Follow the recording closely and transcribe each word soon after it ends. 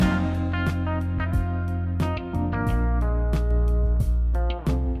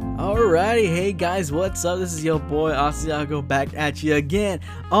Alrighty, hey guys, what's up? This is your boy Asiago back at you again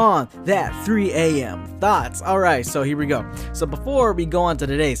on that 3 a.m. thoughts. Alright, so here we go. So before we go on to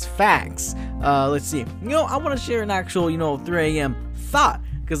today's facts, let's see. I want to share an actual, 3 a.m. thought.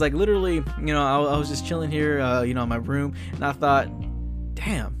 Because like literally, I was just chilling here, in my room, and I thought,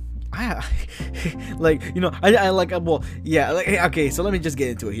 damn. Okay, so let me just get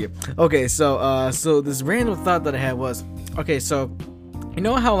into it here. Okay, so this random thought that I had was, okay, so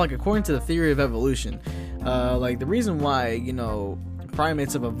how like according to the theory of evolution, like the reason why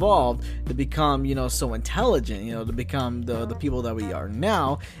primates have evolved to become so intelligent, to become the people that we are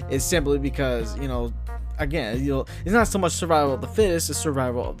now, is simply because again, it's not so much survival of the fittest, it's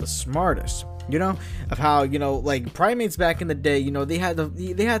survival of the smartest. Of how like primates back in the day, they had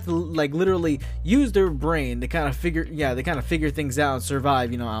to like literally use their brain to kind of figure things out and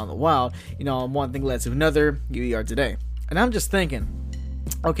survive, out in the wild. One thing led to another. Here we are today, and I'm just thinking,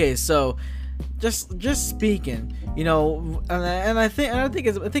 okay, so just speaking, and I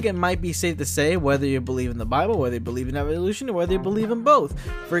think it might be safe to say, whether you believe in the Bible, whether you believe in evolution, or whether you believe in both,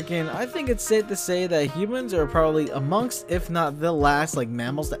 I think it's safe to say that humans are probably amongst, if not the last, like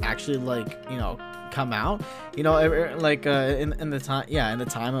mammals to actually come out, in the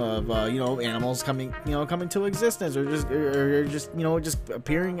time of animals coming to existence, or just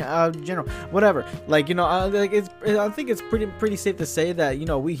appearing out in general, whatever. I think it's pretty safe to say that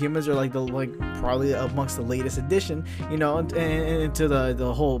we humans are probably amongst the latest addition, into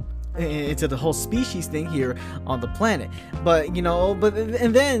the whole species thing here on the planet. But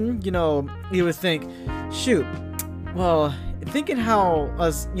then you would think, shoot, well, thinking how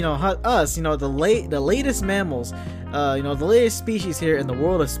us, the latest mammals, the latest species here in the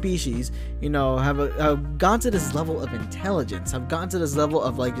world of species, have gone to this level of intelligence, have gone to this level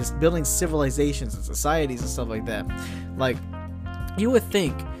of just building civilizations and societies and stuff like that. Like, you would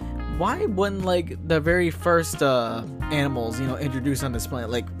think, why wouldn't the very first animals introduced on this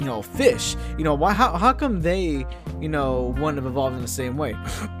planet, fish, why how come they wouldn't have evolved in the same way?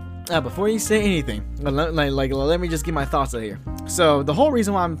 Before you say anything, let me just get my thoughts out here. So the whole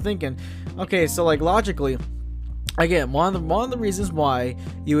reason why I'm thinking, okay, so logically, again, one of the reasons why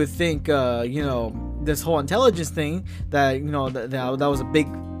you would think this whole intelligence thing that that was a big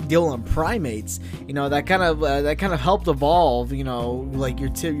deal in primates, that kind of helped evolve,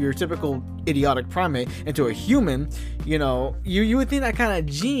 your typical idiotic primate into a human. You would think that kind of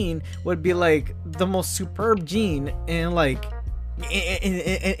gene would be the most superb gene in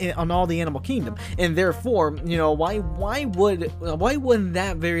on all the animal kingdom, and therefore why wouldn't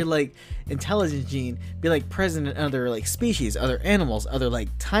that very intelligent gene be present in other species, other animals, other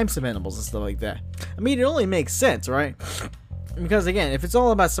types of animals and stuff like that? I mean, it only makes sense, right? Because again, if it's all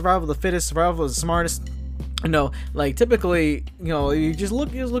about survival of the fittest, survival of the smartest, typically, you just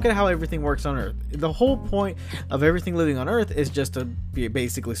look at how everything works on Earth. The whole point of everything living on Earth is just to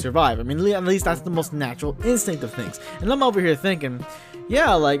basically survive. I mean, at least that's the most natural instinct of things. And I'm over here thinking,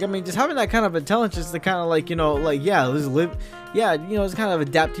 yeah, just having that kind of intelligence to kind of just live, just kind of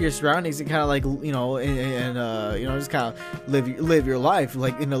adapt to your surroundings and kind of just kind of live your life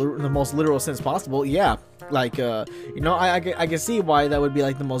in the most literal sense possible. Yeah, I can see why that would be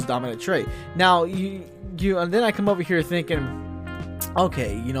the most dominant trait. Now and then I come over here thinking,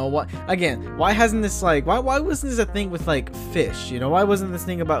 okay, what again? Why hasn't this why wasn't this a thing with fish? Why wasn't this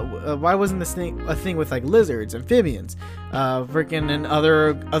thing about why wasn't this thing a thing with lizards, amphibians, and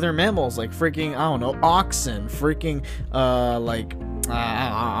other mammals freaking, I don't know, oxen, freaking I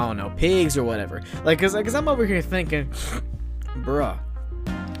don't know, pigs or whatever. Cause I'm over here thinking, bruh.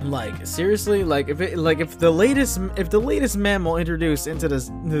 Seriously, if the latest mammal introduced into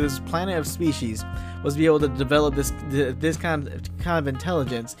this planet of species was be able to develop this kind of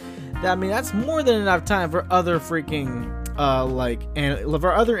intelligence, that's more than enough time for other freaking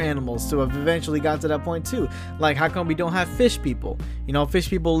for other animals to have eventually got to that point too. How come we don't have fish people? Fish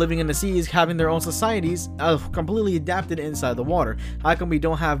people living in the seas, having their own societies, completely adapted inside the water. How come we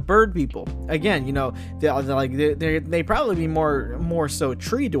don't have bird people? Again, they probably be more so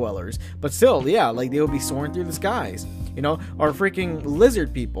tree dwellers, but still, yeah, they'll be soaring through the skies. Or freaking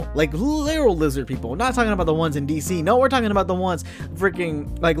lizard people, literal lizard people. We're not talking about the ones in DC. No, we're talking about the ones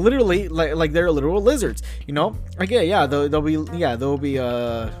freaking literally they're literal lizards. Again, yeah, they'll be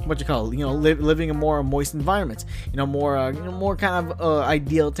living in more moist environments. More kind of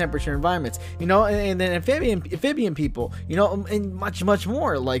ideal temperature environments. And then amphibian people. And much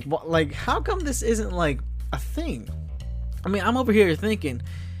more. How come this isn't a thing? I mean, I'm over here thinking,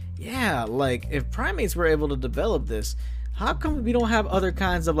 yeah, if primates were able to develop this, how come we don't have other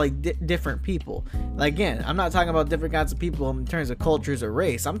kinds of like different people? Like, again, I'm not talking about different kinds of people in terms of cultures or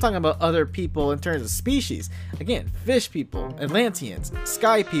race. I'm talking about other people in terms of species. Again, fish people, Atlanteans,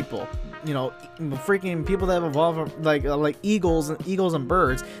 sky people, you know, freaking people that have evolved like eagles and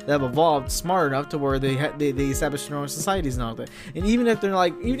birds that have evolved smart enough to where they establish their own societies and all that. And even if they're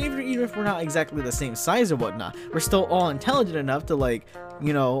like, even if we're not exactly the same size or whatnot, we're still all intelligent enough to like,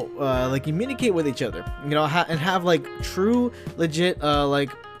 you know, like communicate with each other, you know, and have like true, legit,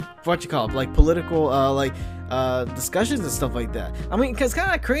 like what you call it, like political, discussions and stuff like that. I mean, cause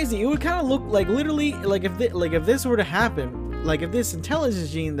kind of crazy. It would kind of look like literally like if this were to happen. Like if this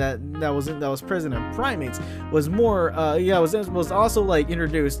intelligence gene that was present in primates was more was also like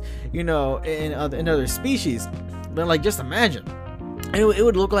introduced, you know, in other species, then like just imagine. It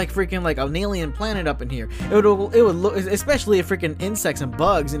would look like freaking like an alien planet up in here. It would look, especially if freaking insects and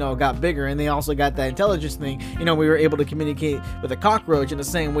bugs, you know, got bigger and they also got that intelligence thing. You know, we were able to communicate with a cockroach in the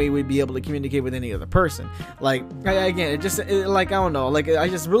same way we'd be able to communicate with any other person. Like, again, like, I don't know, like I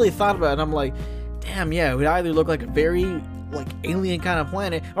just really thought about it. And I'm like, damn, yeah, it would either look like a very like alien kind of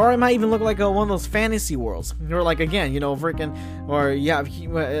planet, or it might even look like one of those fantasy worlds, or like, again, you know, freaking, or yeah,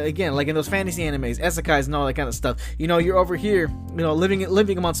 again, like in those fantasy animes, isekais and all that kind of stuff. You know, you're over here, you know,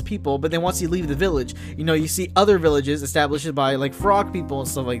 living amongst people, but then once you leave the village, you know, you see other villages established by like frog people and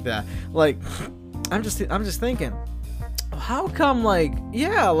stuff like that. Like, I'm just thinking, how come, like,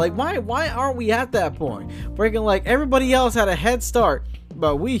 yeah, like why aren't we at that point? Freaking like everybody else had a head start,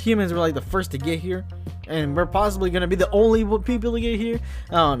 but we humans were like the first to get here. And we're possibly going to be the only people to get here.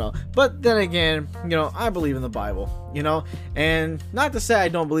 I don't know. But then again, you know, I believe in the Bible, you know. And not to say I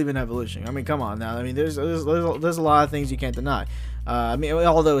don't believe in evolution. I mean, come on now. I mean, there's a lot of things you can't deny. I mean,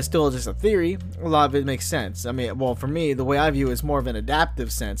 although it's still just a theory, a lot of it makes sense. I mean, well, for me, the way I view it is more of an adaptive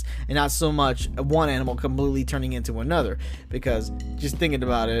sense, and not so much one animal completely turning into another, because just thinking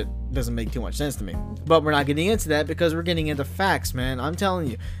about it doesn't make too much sense to me. But we're not getting into that because we're getting into facts, man. I'm telling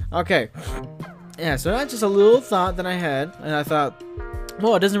you. Okay. Yeah, so that's just a little thought that I had, and I thought,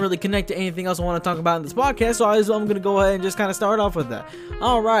 well, it doesn't really connect to anything else I want to talk about in this podcast, so I'm going to go ahead and just kind of start off with that.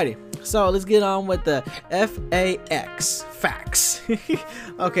 Alrighty, so let's get on with the facts.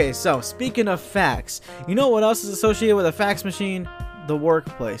 Okay, so speaking of facts, you know what else is associated with a fax machine? The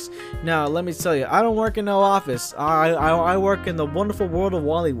workplace. Now, let me tell you, I don't work in no office. I work in the wonderful world of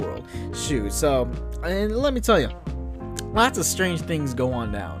Wally World. Shoot, so, and let me tell you, lots of strange things go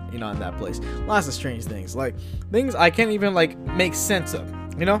on down, you know, in that place. Lots of strange things, like things I can't even like make sense of,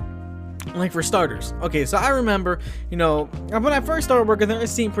 you know. Like, for starters, okay, so I remember, you know, when I first started working there, it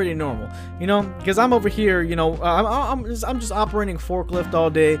seemed pretty normal, you know, because I'm over here, you know, I'm just operating forklift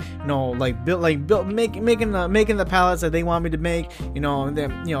all day, you know, making the pallets that they want me to make, you know, and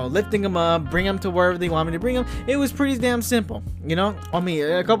then, you know, lifting them up, bring them to wherever they want me to bring them. It was pretty damn simple, you know. I mean,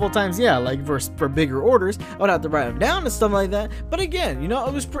 a couple of times, yeah, like for bigger orders, I would have to write them down and stuff like that. But again, you know,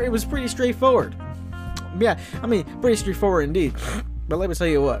 it was pretty straightforward. Yeah, I mean, pretty straightforward indeed. But let me tell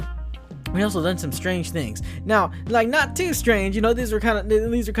you what. We also done some strange things. Now, like, not too strange, you know. These are kind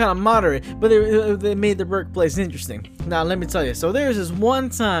of moderate, but they made the workplace interesting. Now, let me tell you. So there's this one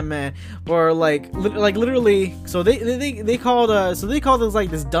time, man, where like literally, so they called this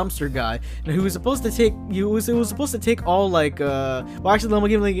like this dumpster guy, who was supposed to take supposed to take all like well, actually,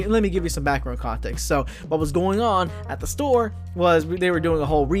 let me give you some background context. So what was going on at the store was they were doing a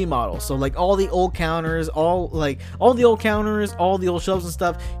whole remodel. So like all the old counters, all the old shelves and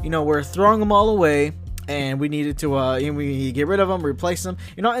stuff, you know, were throwing them all away, and we needed to get rid of them, replace them,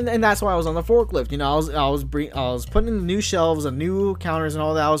 you know, and that's why I was on the forklift. You know, I was putting in new shelves and new counters and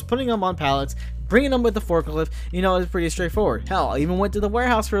all that. I was putting them on pallets, bringing them with the forklift. You know, it was pretty straightforward. Hell, I even went to the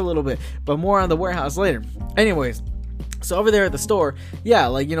warehouse for a little bit, but more on the warehouse later. Anyways, so over there at the store, yeah,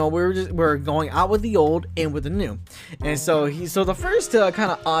 like, you know, we're going out with the old and with the new. And so the first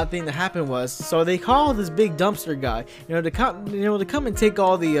kind of odd thing that happened was, so they called this big dumpster guy, you know, to come and take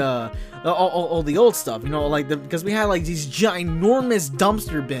all the old stuff, you know, like because we had like these ginormous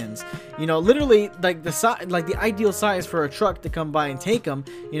dumpster bins, you know, literally like the ideal size for a truck to come by and take them,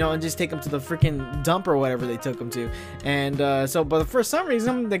 you know, and just take them to the freaking dump or whatever they took them to. And but for some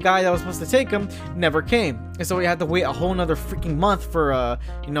reason, the guy that was supposed to take them never came, and so we had to wait a whole nother freaking month for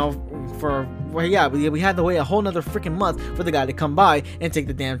we had to wait a whole nother freaking month for the guy to come by and take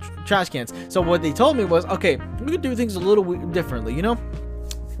the damn trash cans. So what they told me was, okay, we could do things a little differently, you know.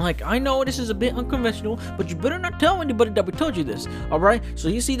 Like, I know this is a bit unconventional, but you better not tell anybody that we told you this, alright? So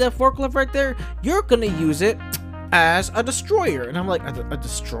you see that forklift right there? You're gonna use it as a destroyer. And I'm like, a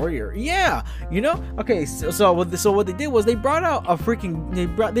destroyer? Yeah, you know. Okay, so what they did was they brought out a freaking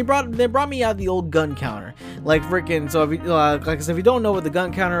they brought me out the old gun counter, like freaking. So if you if you don't know what the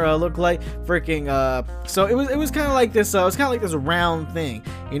gun counter looked like, freaking so it was kind of like this. It was kind of like this round thing,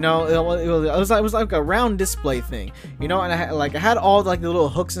 you know. It was like a round display thing, you know. And I had all like the little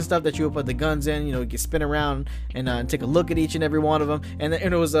hooks and stuff that you would put the guns in, you know. You could spin around and take a look at each and every one of them, and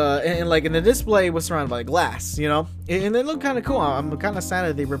it was and the display was surrounded by glass, you know, and it looked kind of cool. I'm kind of sad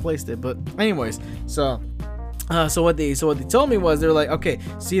that they replaced it, but anyways, so what they told me was, they were like, okay,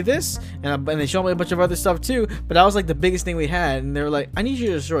 see this, and they showed me a bunch of other stuff too, but that was like the biggest thing we had, and they were like, I need you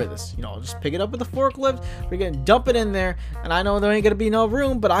to destroy this, you know, just pick it up with a forklift, we're gonna dump it in there, and I know there ain't gonna be no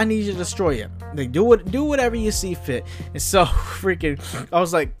room, but I need you to destroy it. They do whatever you see fit. And so freaking, I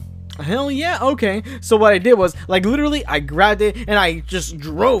was like, hell yeah, okay. So what I did was, like, literally I grabbed it and I just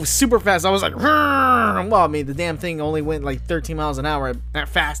drove super fast. I was like, well, I mean, the damn thing only went like 13 miles an hour at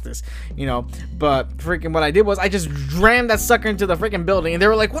fastest, you know. But freaking what I did was I just rammed that sucker into the freaking building, and they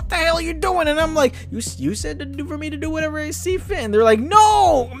were like, what the hell are you doing? And I'm like, you said for me to do whatever I see fit. And they're like,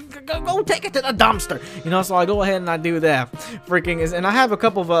 no, go take it to the dumpster, you know. So I go ahead and I do that. And I have a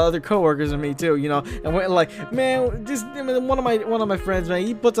couple of other coworkers with me too, you know. And we're like, man, just one of my friends, man,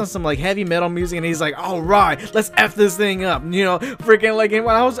 he puts on some like heavy metal music, and he's like, all right, let's F this thing up, you know. Freaking like, and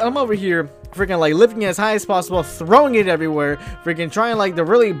when I'm over here freaking like lifting it as high as possible, throwing it everywhere, freaking trying like to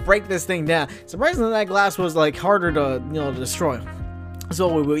really break this thing down. Surprisingly, that glass was like harder to, you know, to destroy. So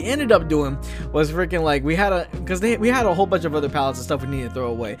what we ended up doing was freaking like, we had a whole bunch of other pallets and stuff we needed to throw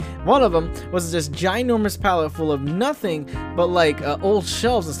away. One of them was this ginormous pallet full of nothing but like old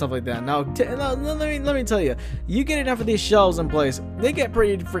shelves and stuff like that. Now, let me tell you, you get enough of these shelves in place, they get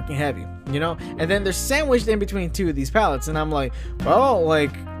pretty freaking heavy, you know. And then they're sandwiched in between two of these pallets, and I'm like, well,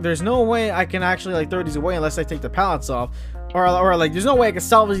 like, there's no way I can actually like throw these away unless I take the pallets off. Or like, there's no way I can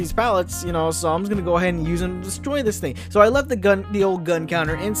salvage these pallets, you know, so I'm just gonna go ahead and use them to destroy this thing. So I left the old gun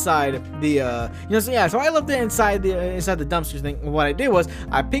counter inside the, you know, so I left it inside the dumpster thing. And what I did was,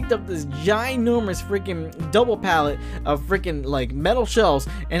 I picked up this ginormous freaking double pallet of freaking like metal shelves,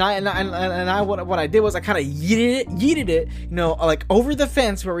 and what I did was, I kind of yeeted it, you know, like over the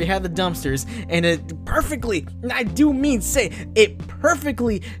fence where we had the dumpsters, and it perfectly, and I do mean say, it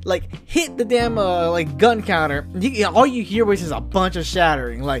perfectly like hit the damn like gun counter. All you hear was just a bunch of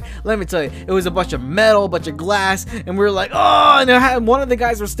shattering. Like, let me tell you, it was a bunch of metal, a bunch of glass, and we were like, oh, and one of the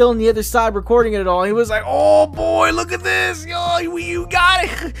guys was still on the other side recording it all. He was like, oh boy, look at this, yo, you got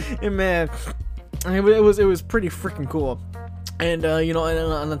it. And man, it was pretty freaking cool. And you know, and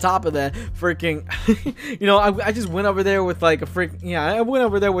on the top of that, freaking, you know, I just went over there with like I went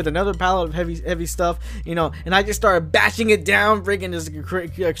over there with another pallet of heavy stuff, you know, and I just started bashing it down, freaking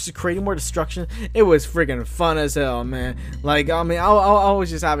just creating more destruction. It was freaking fun as hell, man. Like, I mean, I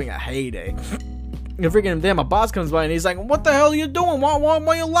was just having a heyday. And freaking then my boss comes by and he's like, what the hell are you doing? Why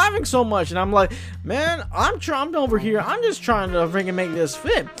are you laughing so much? And I'm like, man, I'm over here, I'm just trying to freaking make this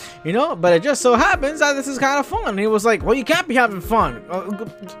fit, you know. But it just so happens that this is kind of fun. And he was like, well, you can't be having fun,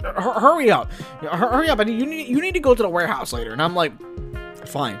 hurry up, and you need to go to the warehouse later. And I'm like,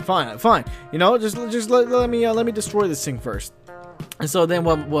 fine, you know, just let me destroy this thing first. And so then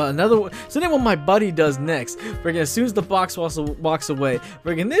what my buddy does next, freaking, as soon as the box walks away,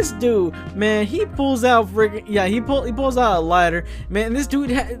 freaking, this dude, man, he pulls out he pulls out a lighter, man. And this dude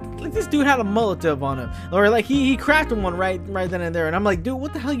had a Molotov on him, or like he crafted one right then and there. And I'm like, dude,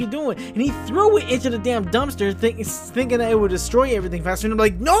 what the hell are you doing? And he threw it into the damn dumpster, thinking that it would destroy everything faster. And I'm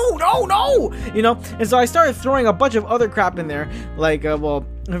like, no, you know. And so I started throwing a bunch of other crap in there, like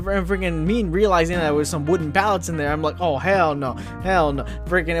freaking me realizing that there was some wooden pallets in there. I'm like, oh hell no.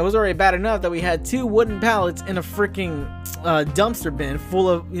 Freaking, it was already bad enough that we had 2 wooden pallets in a freaking dumpster bin full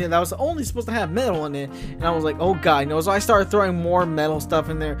of, you know, that was only supposed to have metal in it. And I was like, oh god, you know. So I started throwing more metal stuff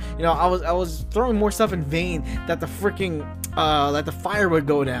in there, you know. I was throwing more stuff in vain that the freaking that the fire would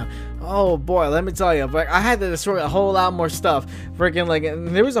go down. Oh boy, let me tell you, but I had to destroy a whole lot more stuff, freaking, like, and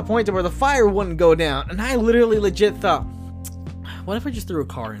there was a point where the fire wouldn't go down, and I literally legit thought, what if I just threw a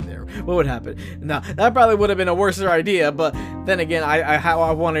car in there? What would happen? Now, that probably would have been a worse idea, but then again,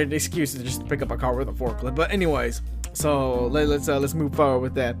 I wanted an excuse to just pick up a car with a forklift. But anyways, so let's move forward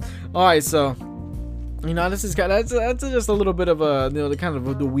with that. All right, so, you know, this is that's just a little bit of you know, the kind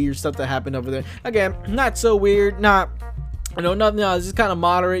of the weird stuff that happened over there. Again, not so weird, you know, nothing. It's just kind of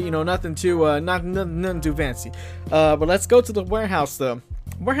moderate. You know, nothing too nothing too fancy. But let's go to the warehouse though.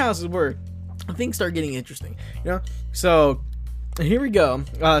 Warehouse is where things start getting interesting. You know, so here we go.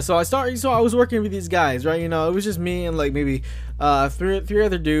 So I was working with these guys, right? You know, it was just me and like maybe three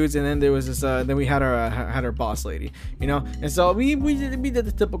other dudes, and then there was this then we had our boss lady, you know. And so we did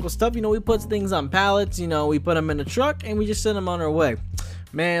the typical stuff, you know. We put things on pallets, you know, we put them in a truck, and we just sent them on our way.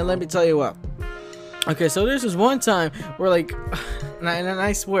 Man, let me tell you what. Okay, so there's this one time where, like, and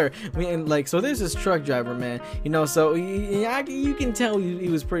I swear, so there's this truck driver, man, you know, so you can tell he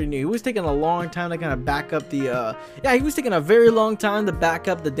was pretty new. He was taking a long time to kind of back up the, he was taking a very long time to back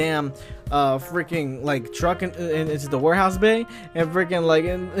up the damn, freaking, like, truck into the warehouse bay, and freaking, like,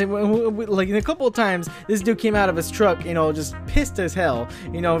 in a couple of times, this dude came out of his truck, you know, just pissed as hell,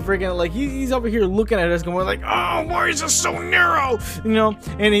 you know, freaking, like, he's over here looking at us going, like, oh, why is this so narrow, you know,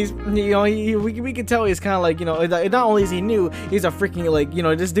 and he's, you know, we could tell he's kind of like, you know, not only is he new, he's a freaking, like, you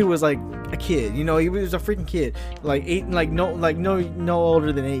know, this dude was like a kid, you know, he was a freaking kid, like no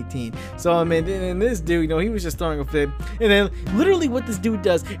older than 18. So I mean, and this dude, you know, he was just throwing a fit, and then literally what this dude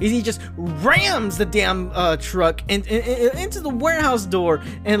does is he just rams the damn truck into the warehouse door,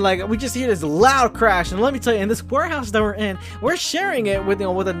 and like we just hear this loud crash. And let me tell you, in this warehouse that we're in, we're sharing it with, you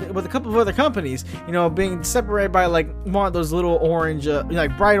know, with a couple of other companies, you know, being separated by like one of those little orange,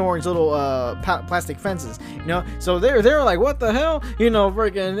 like bright orange little plastic fences, you know. So they're like, what the hell, you know,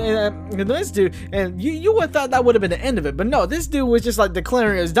 freaking, and this dude, and you would have thought that would have been the end of it, but no, this dude was just like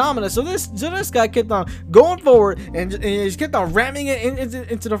declaring his dominance. So this guy kept on going forward, and he just kept on ramming it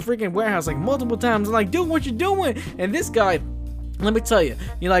into the freaking warehouse like multiple times. I'm like, dude, what you doing? And this guy, let me tell you,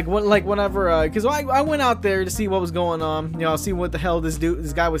 you know, whenever, because I went out there to see what was going on, you know, see what the hell this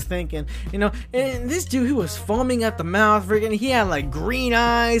guy was thinking, you know, and this dude, he was foaming at the mouth, freaking, he had like green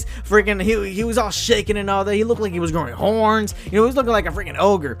eyes, freaking, he was all shaking and all that, he looked like he was growing horns, you know, he was looking like a freaking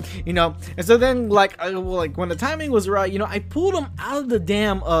ogre, you know. And so then, like when the timing was right, you know, I pulled him out of the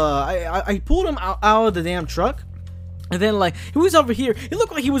damn, I pulled him out of the damn truck. And then, like, he was over here. It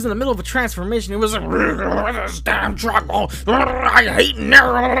looked like he was in the middle of a transformation. It was like, this damn truck, I hate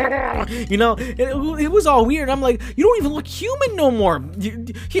narrow. You know, it was all weird. I'm like, you don't even look human no more.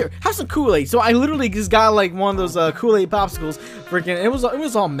 Here, have some Kool-Aid. So I literally just got like one of those Kool-Aid popsicles. Freaking, it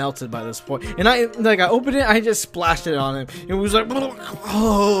was all melted by this point. And I opened it. I just splashed it on him. It was like,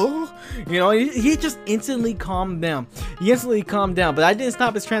 oh, you know, he just instantly calmed down. He instantly calmed down. But I didn't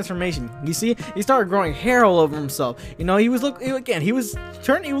stop his transformation. You see, he started growing hair all over himself. You know, he looked like he was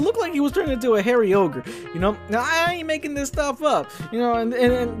turning into a hairy ogre. You know, now I ain't making this stuff up. You know,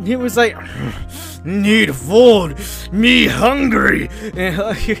 and he was like, need food, me hungry.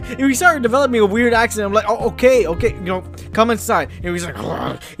 And he started developing a weird accent. I'm like, oh, okay, you know, come inside. And he's like,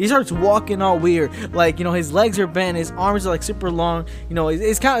 ugh. He starts walking all weird, like, you know, his legs are bent, his arms are like super long. You know,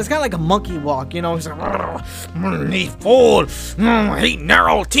 it's kind of like a monkey walk. You know, he's like, need food, I hate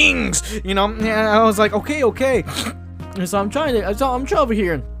narrow things. You know, and I was like, okay. And so I'm over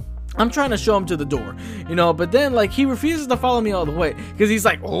here. I'm trying to show him to the door, you know, but then, like, he refuses to follow me all the way because he's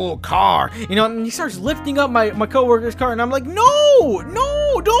like, oh, car, you know, and he starts lifting up my coworker's car, and I'm like, no,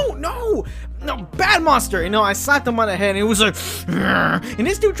 bad monster, you know. I slapped him on the head, and it was like, and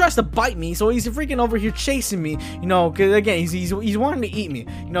this dude tries to bite me, so he's freaking over here chasing me, you know, because again, he's wanting to eat me,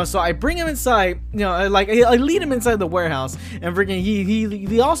 you know. So I bring him inside, you know, like I lead him inside the warehouse, and freaking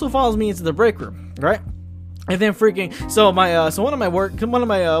he also follows me into the break room, right? And then freaking, so one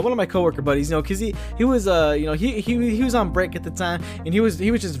of my coworker buddies, you know, cause he was you know, he was on break at the time, and he was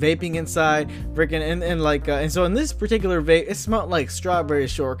just vaping inside, freaking, and so in this particular vape, it smelled like strawberry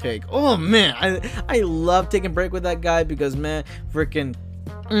shortcake. Oh man, I love taking break with that guy because, man, freaking.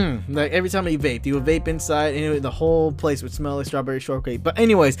 Like every time he would vape inside, and the whole place would smell like strawberry shortcake. But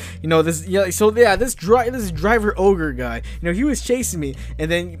anyways, you know, this driver ogre guy, you know, he was chasing me, and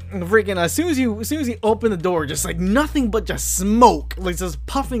then freaking as soon as he opened the door, just like nothing but just smoke, like just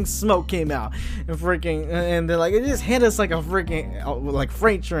puffing smoke came out, and freaking, and then like it just hit us like a freaking like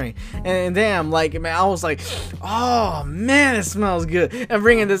freight train, and damn, like, man, I was like, oh man, it smells good. And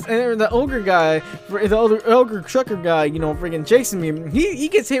bringing this, and the ogre guy, the ogre trucker guy, you know, freaking chasing me, he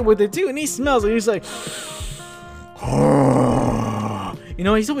gets hit with it too, and he smells it. He's like, oh. You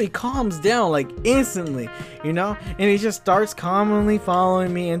know, he calms down like instantly, you know, and he just starts calmly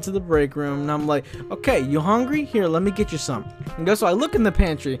following me into the break room, and I'm like, okay, you hungry? Here, let me get you some. And so I look in the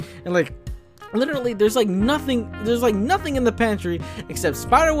pantry, and like literally there's nothing in the pantry except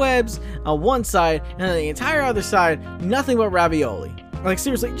spider webs on one side, and on the entire other side, nothing but ravioli. Like,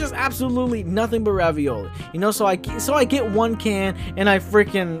 seriously, just absolutely nothing but ravioli. You know, so I get one can, and I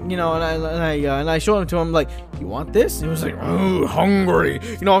freaking, you know, and I show him to him, like, you want this? And he was like, oh, hungry.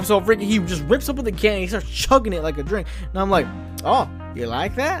 You know, so freaking, he just rips open the can, and he starts chugging it like a drink. And I'm like, oh, you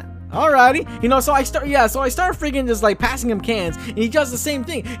like that? alrighty. You know, so I start freaking just like passing him cans, and he does the same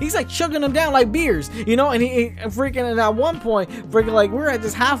thing. He's like chugging them down like beers, you know, and he freaking, and at one point, freaking like we're at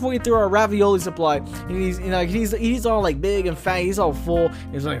just halfway through our ravioli supply, and he's, you know, he's all like big and fat, he's all full.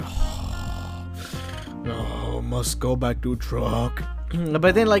 He's like, oh, must go back to truck.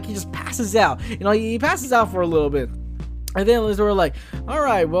 But then like he just passes out, you know, he passes out for a little bit. And then we're like, all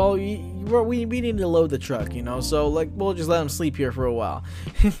right, well, we need to load the truck, you know, so like we'll just let him sleep here for a while,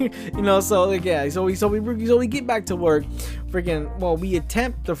 you know. So like, yeah, so we get back to work, freaking. Well, we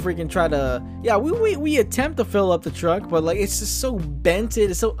attempt to freaking try to, yeah, we attempt to fill up the truck, but like it's just so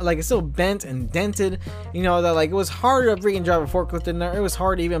bented, it's so bent and dented, you know, that like it was hard to freaking drive a forklift in there. It was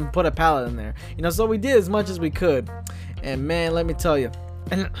hard to even put a pallet in there, you know. So we did as much as we could, and man, let me tell you,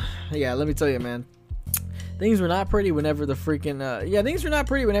 man. Things were not pretty whenever the store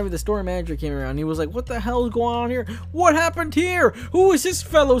manager came around. He was like, what the hell is going on here? What happened here? Who is this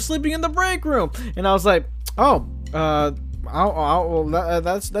fellow sleeping in the break room? And I was like, oh,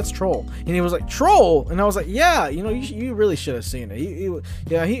 that's Troll. And he was like, Troll? And I was like, yeah, you know, you really should have seen it. He was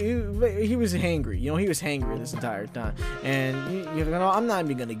hangry. You know, he was hangry this entire time. And, you know, I'm not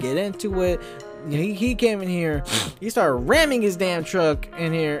even going to get into it. He came in here, he started ramming his damn truck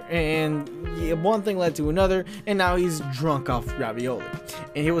in here, and one thing led to another, and now he's drunk off ravioli.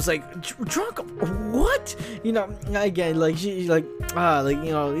 And he was like, drunk? What? You know, again, like, you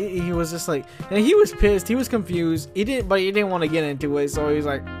know, he was just like, and he was pissed, he was confused, he didn't want to get into it, so he was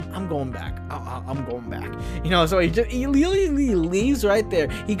like, I'm going back, I'm going back. You know, so he literally leaves right there.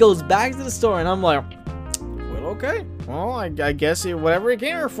 He goes back to the store, and I'm like, okay, well, I guess whatever he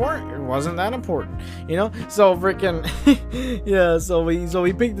came here for, it wasn't that important, you know. So freaking yeah, so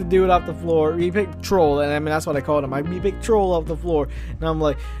we picked the dude off the floor. We picked Troll, and I mean that's what I called him. We picked Troll off the floor, and I'm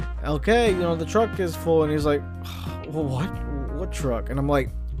like, okay, you know, the truck is full. And he's like, well, what truck? And I'm like,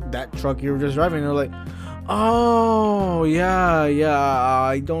 that truck you were just driving. And they're like, oh yeah,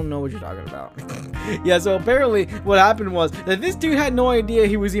 I don't know what you're talking about. Yeah, so apparently what happened was that this dude had no idea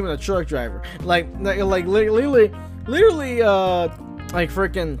he was even a truck driver. Like literally, like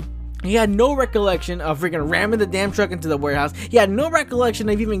freaking, he had no recollection of freaking ramming the damn truck into the warehouse. He had no recollection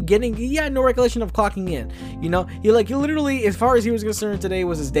of clocking in. You know, he literally, as far as he was concerned, today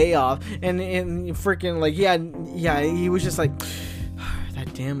was his day off, and freaking like he was just like,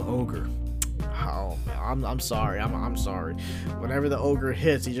 that damn ogre. Oh, I'm sorry. I'm sorry. Whenever the ogre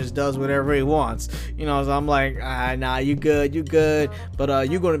hits, he just does whatever he wants. You know, so I'm like, nah, you good. But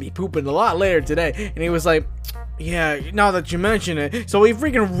you're gonna be pooping a lot later today. And he was like, yeah, now that you mention it. So he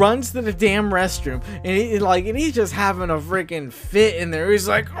freaking runs to the damn restroom, and he's just having a freaking fit in there. He's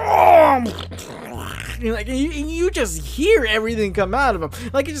like, oh. And you just hear everything come out of him.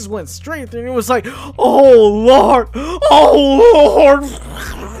 Like it just went straight through, and it was like, oh Lord.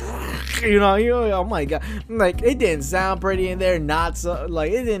 You know, oh my god, like it didn't sound pretty in there, it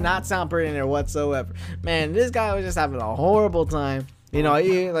did not sound pretty in there whatsoever. Man, this guy was just having a horrible time. You know,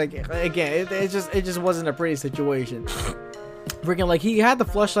 again, it just wasn't a pretty situation. Freaking like he had to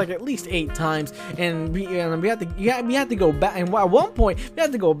flush like at least 8 times, and we had to go back, and at one point we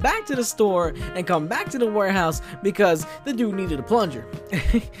had to go back to the store and come back to the warehouse because the dude needed a plunger.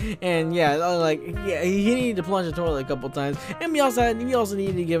 And he needed to plunge the toilet a couple times, and we also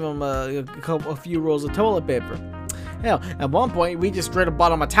needed to give him a few rolls of toilet paper. Hell, at one point we just straight up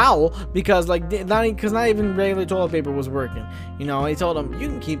bought him a towel because not even regular toilet paper was working. You know, he told him, you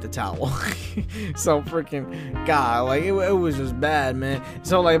can keep the towel. So freaking god, like it was just bad, man.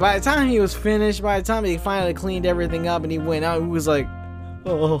 So like by the time he was finished, by the time he finally cleaned everything up and he went out, he was like,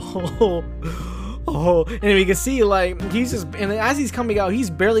 oh, and we can see like he's just, and as he's coming out, he's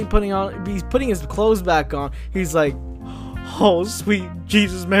putting his clothes back on. He's like, oh sweet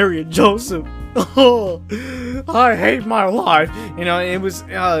Jesus, Mary, and Joseph. Oh, I hate my life. You know, it was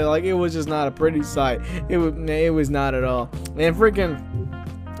it was just not a pretty sight. It was not at all. And freaking,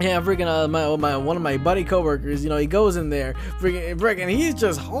 one of my buddy coworkers, you know, he goes in there, freaking, he's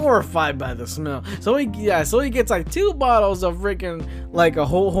just horrified by the smell. So he gets like 2 bottles of freaking like a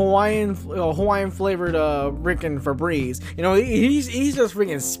Hawaiian flavored freaking Febreze. You know, he's just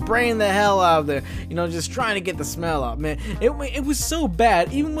freaking spraying the hell out of there. You know, just trying to get the smell out, man. It was so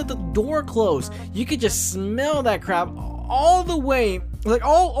bad. Even with the door closed, you could just smell that crap all the way, like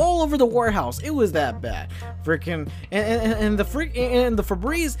all over the warehouse. It was that bad. Freaking, and the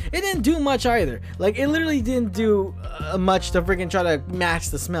Febreze, it didn't do much either. Like it literally didn't do much to freaking try to match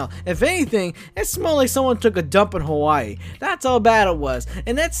the smell. If anything, it smelled like someone took a dump in Hawaii. That's how bad it was.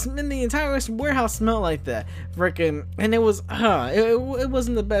 And the entire warehouse smelled like that. Freaking, and it was it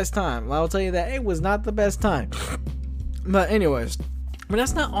wasn't the best time. I'll tell you that. It was not the best time. But anyways, But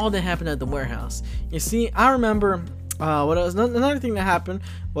that's not all that happened at the warehouse. You see, I remember another thing that happened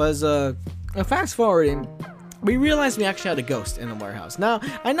was fast forwarding. We realized we actually had a ghost in the warehouse. Now,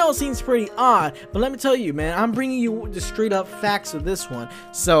 I know it seems pretty odd, but let me tell you, man, I'm bringing you the straight up facts of this one.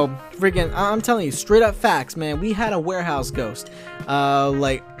 So, freaking, I'm telling you, straight up facts, man. We had a warehouse ghost.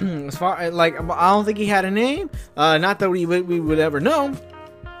 Like, as far like, I don't think he had a name. Not that we would ever know.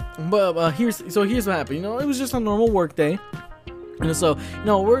 But here's what happened. You know, it was just a normal work day. And so, you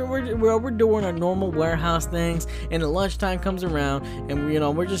know, we're doing our normal warehouse things, and the lunchtime comes around, and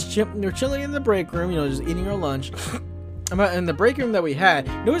we're just chilling in the break room, just eating our lunch. In the break room that we had,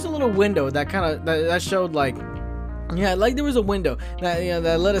 there was a little window that that showed like, yeah, like there was a window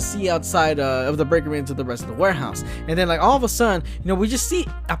that let us see outside of the break room into the rest of the warehouse. And then like all of a sudden, we just see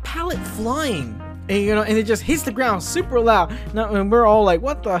a pallet flying. And it just hits the ground super loud. And we're all like,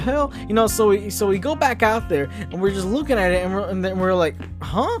 "What the hell?" So we go back out there, and we're just looking at it, and then we're like,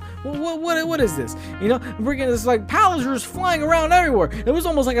 "Huh? What is this?" We're getting this like pallets were just flying around everywhere. It was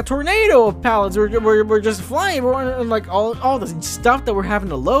almost like a tornado of pallets. We're just flying, and like all the stuff that we're having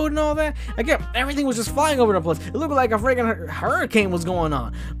to load and all that. Again, everything was just flying over the place. It looked like a freaking hurricane was going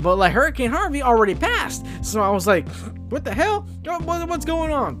on, but like Hurricane Harvey already passed. So I was like, "What the hell? What's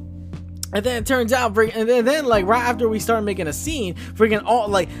going on?" And then it turns out, and then like right after we started making a scene, freaking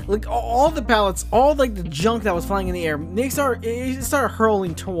all the pallets, all like the junk that was flying in the air, it started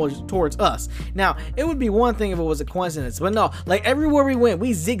hurling towards us. Now it would be one thing if it was a coincidence, but no, like everywhere we went,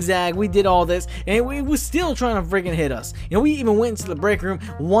 we zigzagged, we did all this, and we was still trying to freaking hit us. We even went into the break room.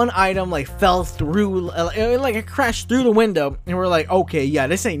 One item like fell through, like it crashed through the window, and we're like, okay, yeah,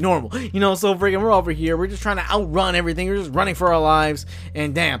 this ain't normal, So freaking we're over here, we're just trying to outrun everything. We're just running for our lives,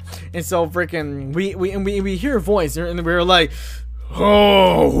 and damn, and so freaking we hear a voice, and we're like,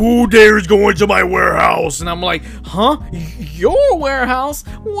 "Oh, who dares go into my warehouse?" And I'm like, "Huh? Your warehouse?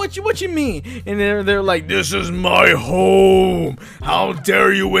 What you mean?" And they're like, "This is my home. How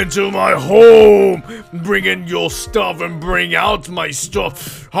dare you into my home? Bring in your stuff and bring out my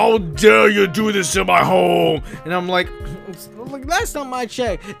stuff. How dare you do this in my home?" And I'm like, last time I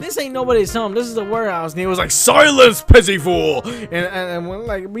checked, this ain't nobody's home. This is a warehouse. And he was like, "Silence, pissy fool!" And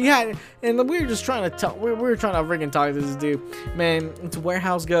like we were just trying to talk. We were trying to freaking talk to this dude. Man, it's a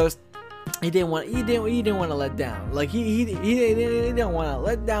warehouse ghost. He didn't want to let down. Like he didn't want to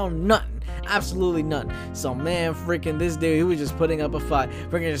let down nothing. Absolutely none. So man, freaking this dude, he was just putting up a fight,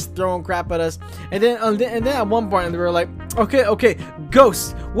 freaking just throwing crap at us. And then at one point, they were like, "Okay,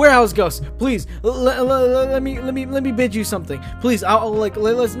 ghost, warehouse ghost, please let me bid you something, please. I'll like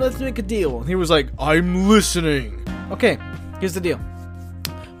let's make a deal." And he was like, "I'm listening." Okay, here's the deal.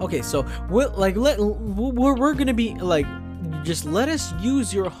 Okay, so we're gonna be like, just let us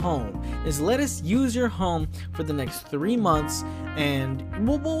use your home. Just let us use your home for the next 3 months, and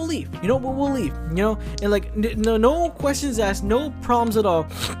we'll leave. We'll leave. And like no questions asked, no problems at all.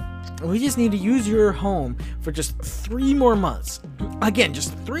 We just need to use your home for just 3 more months. Again,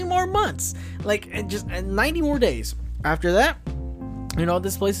 just 3 more months. Like, just 90 more days. After that,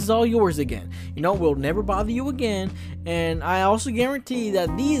 this place is all yours again. We'll never bother you again. And I also guarantee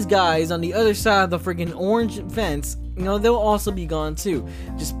that these guys on the other side of the freaking orange fence, they'll also be gone too.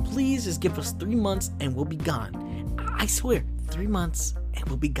 Please give us 3 months and we'll be gone. I swear, 3 months and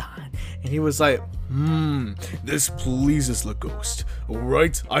we'll be gone. And he was like, "This pleases the ghost.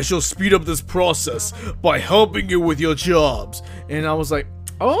 Alright, I shall speed up this process by helping you with your jobs." And I was like,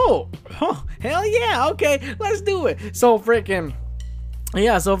 "Oh, hell yeah, okay, let's do it." So freaking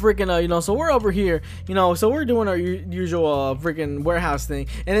yeah, so freaking, so we're over here, so we're doing our usual freaking warehouse thing,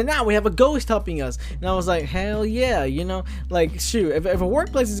 and then now we have a ghost helping us, and I was like, hell yeah, like, shoot, if a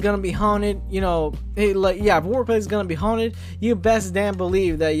workplace is gonna be haunted, hey, like, yeah, if a workplace is gonna be haunted, you best damn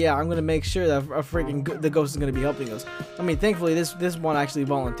believe that, yeah, I'm gonna make sure that the ghost is gonna be helping us. I mean, thankfully, this one actually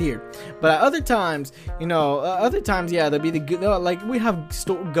volunteered, but at other times, yeah, there'll be like, we have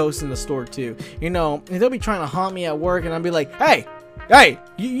ghosts in the store too, and they'll be trying to haunt me at work, and I'll be like, hey,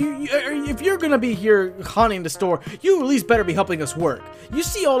 if you're gonna be here haunting the store, you at least better be helping us work. You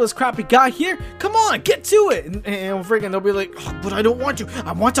see all this crap we got here? Come on, get to it. And freaking, they'll be like, "Oh, but I don't want to.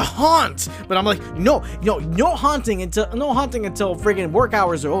 I want to haunt." But I'm like, no haunting until freaking work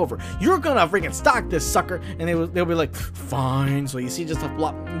hours are over. You're gonna freaking stock this sucker. And they'll be like, "Fine." So you see just a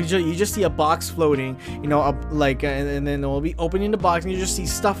block. You just see a box floating. And then they'll be opening the box, and you just see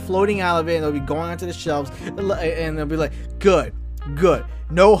stuff floating out of it, and they'll be going onto the shelves, and they'll be like, Good.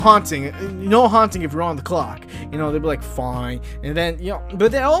 No haunting if you're on the clock. They'll be like, fine. And then,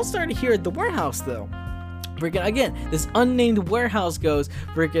 but they all started here at the warehouse though. Freaking again, this unnamed warehouse goes.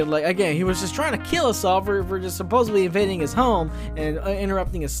 Freaking like again, he was just trying to kill us all for just supposedly invading his home and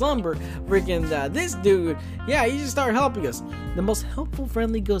interrupting his slumber. Freaking this dude, yeah, he just started helping us. The most helpful,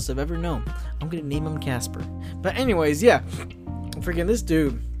 friendly ghost I've ever known. I'm gonna name him Casper. But anyways, yeah, freaking this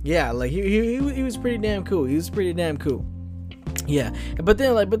dude, yeah, like he was pretty damn cool. He was pretty damn cool. Yeah, but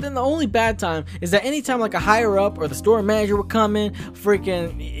then the only bad time is that anytime like a higher up or the store manager would come in,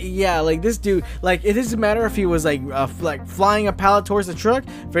 freaking yeah, like this dude, like it doesn't matter if he was like flying a pallet towards the truck,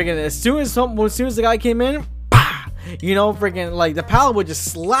 freaking as soon as the guy came in, you know, freaking like the pallet would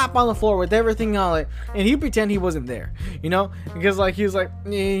just slap on the floor with everything on it, and he'd pretend he wasn't there, you know, because like he was like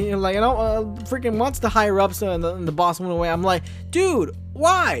freaking once the higher ups and the boss went away, I'm like, dude,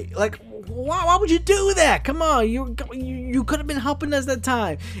 why? Like, why would you do that? Come on, you could have been helping us that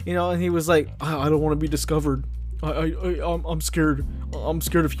time, you know. And he was like, I don't want to be discovered. I'm scared. I'm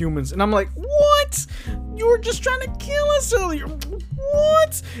scared of humans. And I'm like, what? You were just trying to kill us earlier.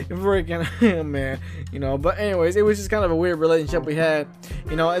 What? Freaking man, you know. But anyways, it was just kind of a weird relationship we had,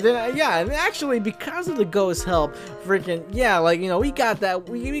 you know. And then yeah, and actually because of the ghost help, freaking yeah, like you know, we got that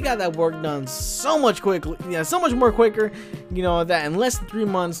work done so much quickly, yeah, so much more quicker, you know, that in less than 3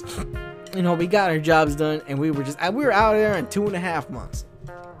 months, you know, we got our jobs done, and we were out there in 2.5 months.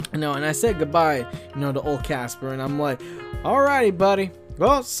 You know, and I said goodbye, you know, to old Casper, and I'm like, alrighty, buddy,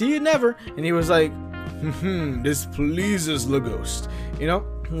 well, see you never. And he was like, this pleases the ghost, you know.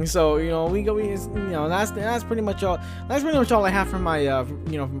 And so, you know, we you know, that's pretty much all. That's pretty much all I have from my,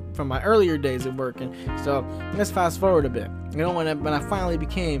 you know, from my earlier days of working. So let's fast forward a bit. You know, when I finally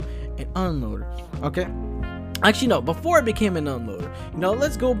became an unloader. Okay. Actually, no. Before I became an unloader, you know,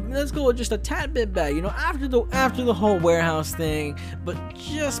 let's go just a tad bit back. You know, after the whole warehouse thing, but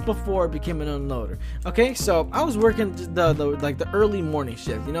just before I became an unloader. Okay, so I was working the early morning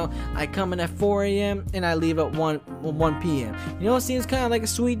shift. You know, I come in at 4 a.m. and I leave at 1 p.m. You know, it seems kind of like a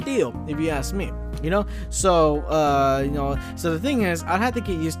sweet deal if you ask me. You know, so you know, so the thing is, I'd have to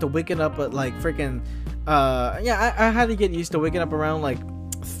get used to waking up at like freaking, yeah, I had to get used to waking up around like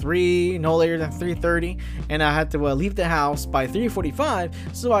 3, no later than 3:30, and I had to leave the house by 3:45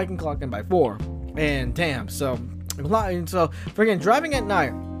 so I can clock in by 4. And damn, so freaking driving at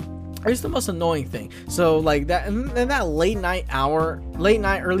night is the most annoying thing. So like that, and that late night,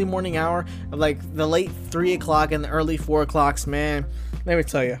 early morning hour, like the late 3 o'clock and the early 4 o'clocks, man, let me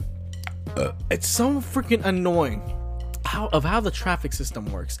tell you, it's so freaking annoying how the traffic system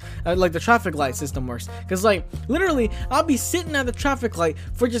works, like the traffic light system works, because like literally I'll be sitting at the traffic light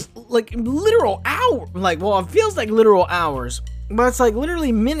for just like literal hour, like, well, it feels like literal hours, but it's like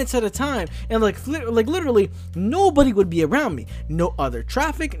literally minutes at a time, and like literally nobody would be around me. No other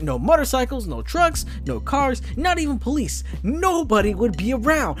traffic, no motorcycles, no trucks, no cars, not even police. Nobody would be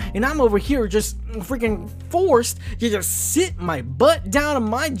around, and I'm over here just freaking forced to just sit my butt down in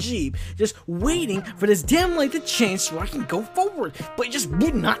my Jeep, just waiting for this damn light to change so I can go forward, but it just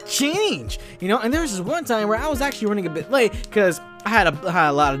would not change, you know. And there was this one time where I was actually running a bit late because I had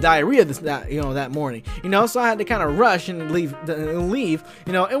a lot of diarrhea that morning, you know, so I had to kind of rush and leave,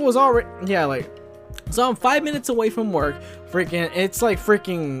 you know. It was already, yeah, like, so I'm 5 minutes away from work. Freaking, it's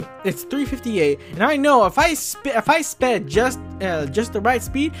 3:58, and I know if I sped just the right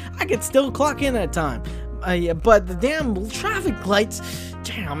speed, I could still clock in that time. Yeah, but the damn traffic lights,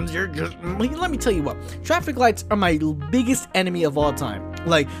 damn, let me tell you what, traffic lights are my biggest enemy of all time.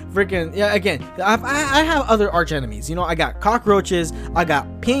 Like, freaking, yeah, again, I have other arch enemies, you know. I got cockroaches, I got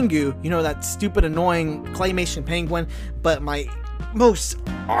Pingu, you know, that stupid annoying claymation penguin, but my most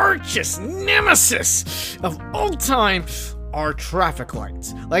archest nemesis of all time are traffic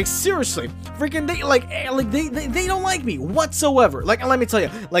lights. Like, seriously, freaking, they don't like me whatsoever. Like, let me tell you,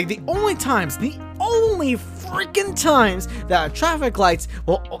 like, the only freaking times that traffic lights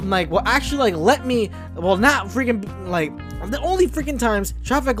will actually let me, not freaking, like, the only freaking times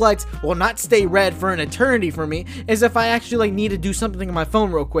traffic lights will not stay red for an eternity for me is if I actually need to do something on my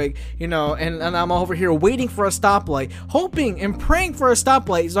phone real quick, you know, and I'm over here waiting for a stoplight, hoping and praying for a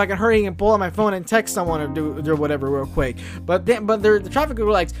stoplight so I can hurry and pull out my phone and text someone or do whatever real quick. But the traffic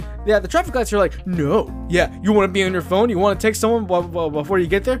lights, yeah, the traffic lights are like, no, yeah, you want to be on your phone, you want to text someone before you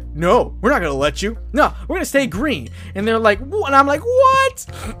get there? No, we're not gonna let you. No, we're gonna stay green. And they're like, what? And I'm like, what?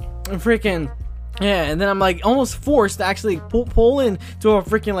 And freaking, yeah, and then I'm like almost forced to actually pull in to a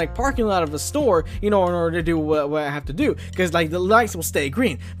freaking like parking lot of a store, you know, in order to do what I have to do, because like the lights will stay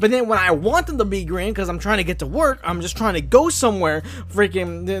green. But then when I want them to be green, because I'm trying to get to work, I'm just trying to go somewhere,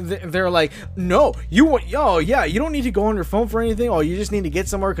 freaking, they're like, no, you don't need to go on your phone for anything. Oh, you just need to get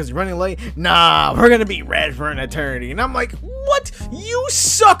somewhere because you're running late. Nah, we're gonna be red for an eternity. And I'm like, what? You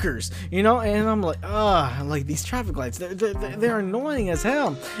suckers! You know, and I'm like, like these traffic lights, they're annoying as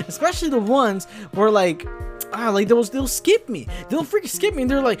hell. Especially the ones where like they'll skip me. They'll freaking skip me,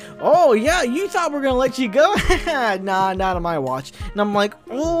 and they're like, oh yeah, you thought we're gonna let you go? Nah, not on my watch. And I'm like,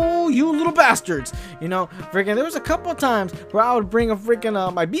 oh, you little bastards. You know, freaking there was a couple of times where I would bring a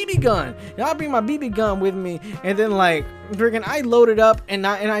freaking my BB gun. I'll bring my BB gun with me, and then like freaking I load it up and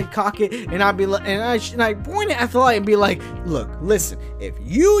I cock it, and I'd be like, and I point it at the light and be like, look, listen, if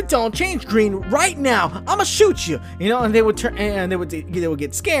you don't change green right now, I'ma shoot you. You know, and they would turn, and they would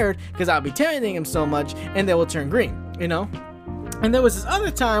get scared because I'll be targeting them so much, and they will turn green. You know. And there was this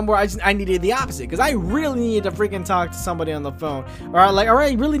other time where I needed the opposite, because I really needed to freaking talk to somebody on the phone, or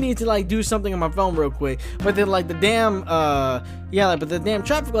I really need to like do something on my phone real quick. But then like the damn but the damn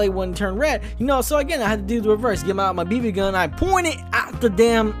traffic light wouldn't turn red, you know. So again, I had to do the reverse, get out my BB gun, I point it at the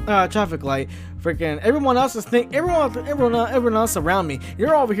damn traffic light. Freaking everyone else around me,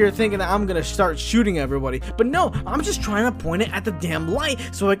 you're over here thinking that I'm gonna start shooting everybody, but no, I'm just trying to point it at the damn light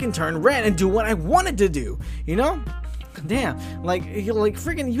so it can turn red and do what I wanted to do, you know. Damn, like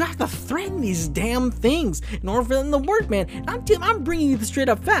freaking, you have to threaten these damn things in order for them to work, man. I'm bringing you the straight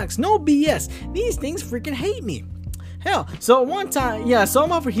up facts, no BS. These things freaking hate me. Hell, so one time, so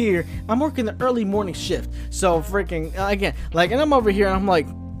I'm over here, I'm working the early morning shift. So freaking, again, like, and I'm over here and I'm like,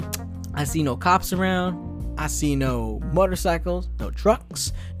 I see no cops around. I see no motorcycles, no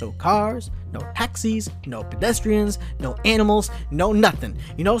trucks, no cars, no taxis, no pedestrians, no animals, no nothing,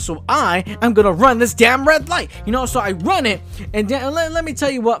 you know. So I'm gonna run this damn red light, you know. So I run it, and let me tell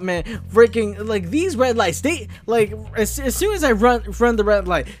you what, man, freaking, like, these red lights, they, like, as soon as I run the red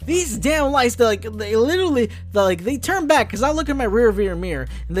light, these damn lights, they literally turn back, because I look at my rear view mirror,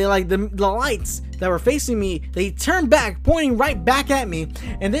 and they, like, the lights that were facing me, they turn back, pointing right back at me,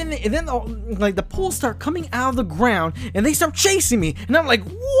 and then like the poles start coming out of the ground, and they start chasing me, and I'm like,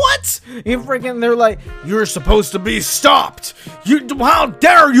 what? And freaking, they're like, you're supposed to be stopped. How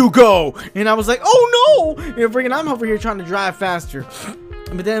dare you go? And I was like, oh no! And freaking, I'm over here trying to drive faster,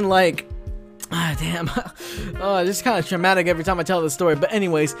 but then like, damn. This is kind of traumatic every time I tell this story. But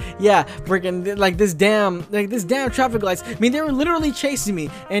anyways, yeah, freaking, like this damn traffic lights. I mean, they were literally chasing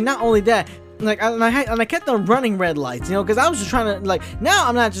me, and not only that, like, I kept on running red lights, you know, because I was just trying to, like, now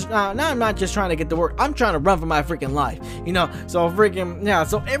I'm not just trying to get to work. I'm trying to run for my freaking life, you know. So freaking, yeah.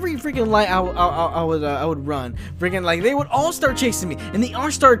 So every freaking light I would run, freaking, like, they would all start chasing me, and they all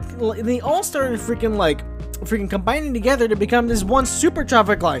started freaking, like, combining together to become this one super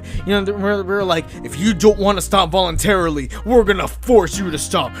traffic light. You know, we're like, if you don't want to stop voluntarily, we're gonna force you to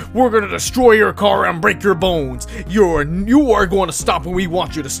stop. We're gonna destroy your car and break your bones. You are going to stop when we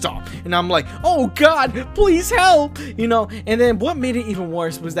want you to stop. And I'm like, oh God, please help. You know. And then what made it even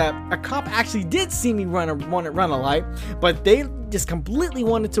worse was that a cop actually did see me run a light, but they just completely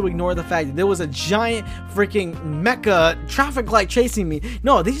wanted to ignore the fact that there was a giant freaking mecha traffic light chasing me.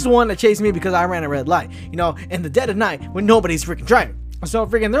 No, they just wanted to chase me because I ran a red light, you know, in the dead of night when nobody's freaking driving. So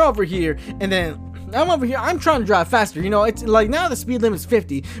freaking, they're over here, and then I'm over here, I'm trying to drive faster, you know. It's like, now the speed limit's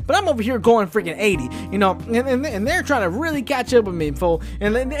 50, but I'm over here going freaking 80, you know, and they're trying to really catch up with me, fool.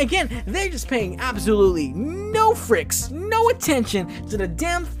 And then again, they're just paying absolutely no attention to the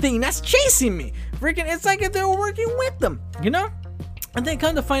damn thing that's chasing me. Freaking, it's like if they were working with them, you know. And then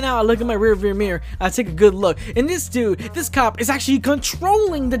come to find out, I look at my rear view mirror, I take a good look, and this cop is actually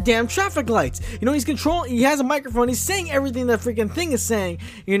controlling the damn traffic lights. You know, he has a microphone, he's saying everything that freaking thing is saying,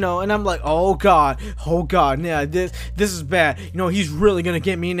 you know, and I'm like, oh God, yeah, this is bad. You know, he's really gonna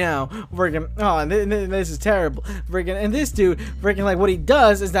get me now. Freaking, this is terrible. Freaking, and this dude, freaking, like, what he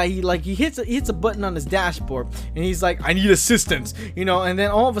does is that he hits a button on his dashboard, and he's like, I need assistance, you know, and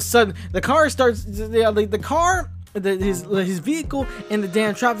then all of a sudden, the car starts, his vehicle and the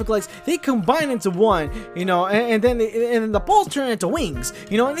damn traffic lights, they combine into one, you know, and then the poles turn into wings,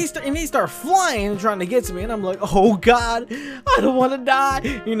 you know, and they start flying and trying to get to me, and I'm like, oh God, I don't want to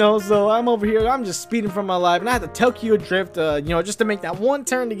die, you know. So I'm over here, I'm just speeding for my life, and I had to Tokyo drift, you know, just to make that one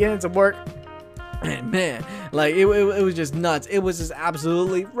turn to get into work. And man, like, it was just nuts. It was just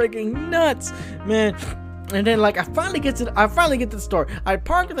absolutely freaking nuts, man. And then, like, I finally get to the store. I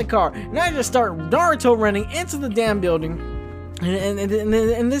park in the car, and I just start Naruto running into the damn building.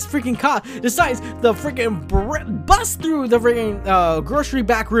 And this freaking cop decides to freaking bust through the freaking grocery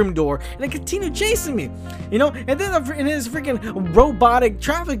back room door and they continue chasing me, you know. And then in his freaking robotic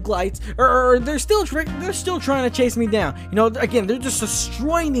traffic lights, or they're still trying to chase me down. You know, again, they're just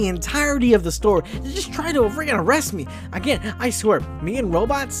destroying the entirety of the store. They're just trying to freaking arrest me. Again, I swear, me and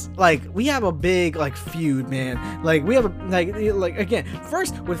robots, like, we have a big like feud, man. Like, we have a like again,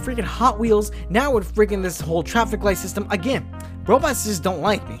 first with freaking Hot Wheels, now with freaking this whole traffic light system. Again, robots just don't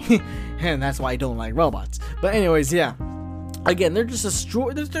like me, and that's why I don't like robots. But anyways, yeah. Again, they're just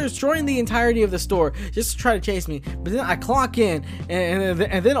destroying the entirety of the store just to try to chase me. But then I clock in, and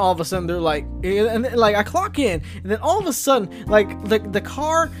then all of a sudden they're like, and then, like, I clock in, and then all of a sudden, like, the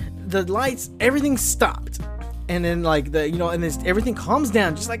car, the lights, everything stopped. And then, like, and this, everything calms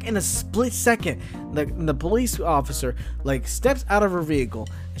down just like in a split second. The police officer like steps out of her vehicle.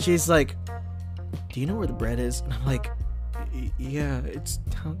 And she's like, "Do you know where the bread is?" And I'm like, "Yeah, it's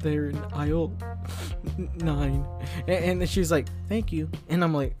down there in aisle 9. And then she's like, "Thank you." And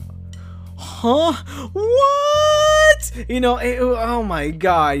I'm like, "Huh? What?" You know, oh my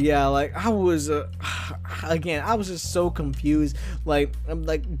god, yeah, like, I was, again, I was just so confused. Like,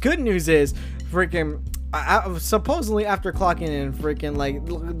 good news is, freaking, I supposedly after clocking in, freaking, like,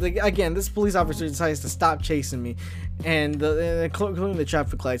 again, this police officer decides to stop chasing me, and including the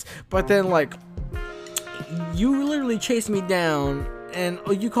traffic lights. But then, like, you literally chased me down, and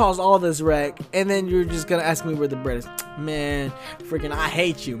you caused all this wreck, and then you're just gonna ask me where the bread is. Man, freaking, I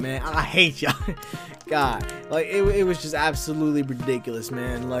hate you, man. I hate you. God, like, it was just absolutely ridiculous,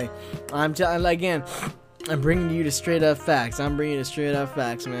 man. Like, again, I'm bringing you to straight up facts. I'm bringing you to straight up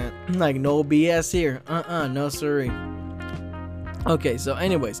facts, man. Like, no BS here. No siree. Okay, so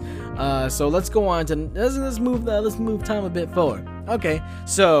anyways, so let's go on to let's move time a bit forward. Okay,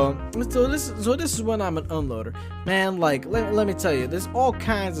 so this is when I'm an unloader, man. Like, let me tell you, there's all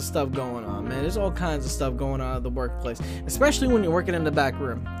kinds of stuff going on, man. There's all kinds of stuff going on at the workplace, especially when you're working in the back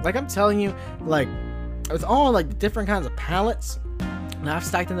room. Like, I'm telling you, like, with all like different kinds of pallets. Now I've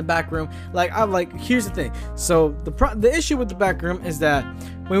stacked in the back room. Here's the thing. So the issue with the back room is that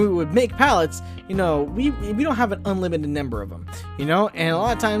when we would make pallets, you know, we don't have an unlimited number of them, you know, and a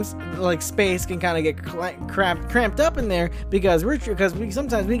lot of times, like, space can kind of get cramped up in there because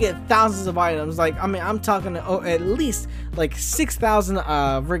sometimes we get thousands of items. Like, I mean, I'm talking at least like 6,000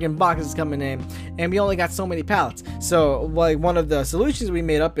 friggin' boxes coming in, and we only got so many pallets. So, like, one of the solutions we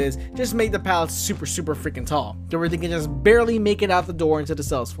made up is just make the pallets super freaking tall, to where they can just barely make it out the door into the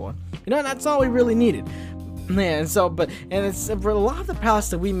sales floor. You know, and that's all we really needed. Man, it's for a lot of the pallets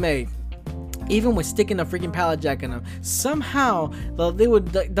that we made, even with sticking a freaking pallet jack in them, somehow they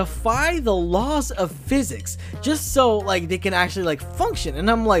would defy the laws of physics just so, like, they can actually, like, function.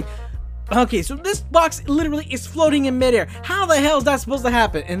 And I'm like, okay, so this box literally is floating in midair. How the hell is that supposed to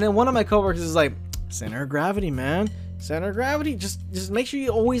happen? And then one of my coworkers is like, center of gravity, man. Center of gravity, just make sure you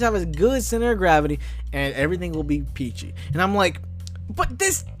always have a good center of gravity and everything will be peachy. And I'm like, but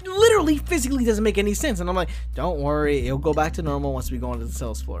this literally physically doesn't make any sense. And I'm like, don't worry, it'll go back to normal once we go onto the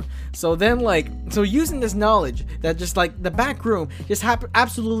sales floor. So then, like, using this knowledge that just, like, the back room just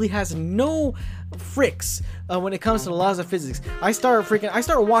absolutely has no fricks when it comes to the laws of physics. I start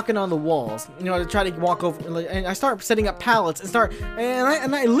walking on the walls, you know, to try to walk over, and I start setting up pallets and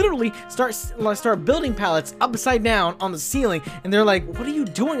I literally start building pallets upside down on the ceiling. And they're like, what are you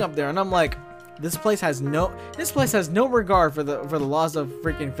doing up there? And I'm like, This place has no regard for the laws of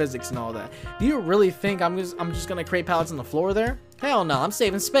freaking physics and all that. Do you really think I'm just gonna create pallets on the floor there? Hell no, I'm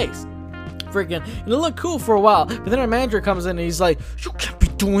saving space. Freaking, it'll look cool for a while, but then our manager comes in and he's like, "You can't be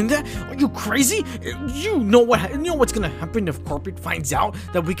doing that. Are you crazy? You know what's gonna happen if corporate finds out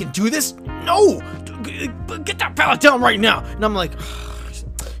that we can do this? No, get that pallet down right now." And I'm like,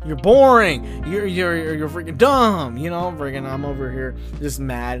 you're boring. You're freaking dumb. You know, freaking, I'm over here just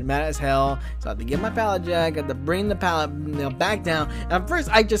mad as hell. So I have to get my pallet jack. I have to bring the pallet, you know, back down. And at first,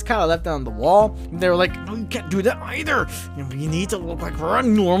 I just kind of left it on the wall. And they were like, "No, you can't do that either. You need to look like we're a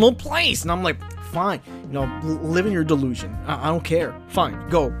normal place." And I'm like, fine, you know, live in your delusion. I don't care. Fine,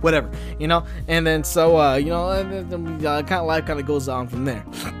 go, whatever. You know. And then you know, life kind of goes on from there.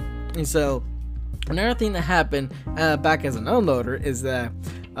 And so another thing that happened back as an unloader is that.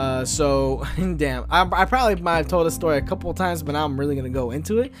 Damn, I probably might have told this story a couple of times, but now I'm really gonna go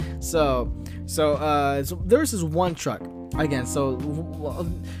into it. So there was this one truck again. So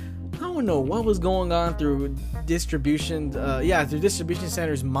I don't know what was going on through distribution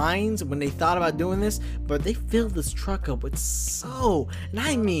centers' minds when they thought about doing this, but they filled this truck up with so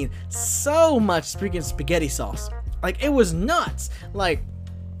much freaking spaghetti sauce. Like, it was nuts. Like,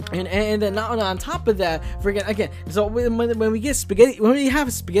 And then on top of that, freaking again. So when we get spaghetti, when we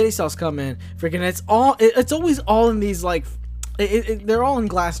have spaghetti sauce come in, freaking it's always all in these like. They're all in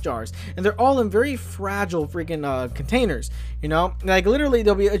glass jars, and they're all in very fragile freaking containers. You know, like literally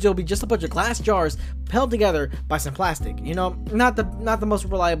there'll be just a bunch of glass jars held together by some plastic. You know, not the most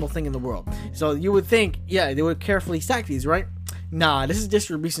reliable thing in the world. So you would think, yeah, they would carefully stack these, right? Nah, this is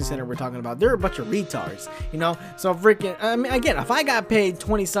distribution center we're talking about. They're a bunch of retards, you know. So freaking, I mean, again, if I got paid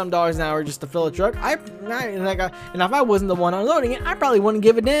 $20-some an hour just to fill a truck, and if I wasn't the one unloading it, I probably wouldn't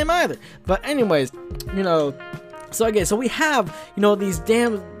give a damn either. But anyways, you know. So again, so we have, you know, these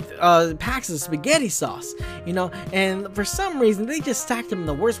damn packs of spaghetti sauce, you know, and for some reason they just stacked them in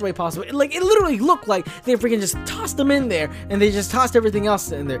the worst way possible. It literally looked like they freaking just tossed them in there, and they just tossed everything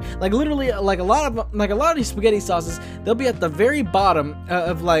else in there. Like literally, like a lot of these spaghetti sauces, they'll be at the very bottom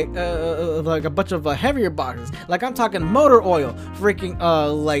of like a bunch of heavier boxes. Like I'm talking motor oil, freaking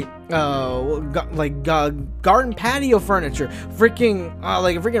garden patio furniture,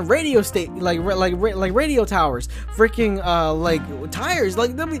 freaking radio like radio towers, freaking like tires.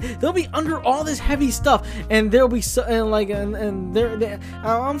 Like they'll be under all this heavy stuff, and they'll be I'm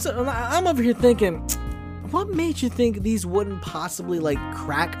over here thinking, what made you think these wouldn't possibly like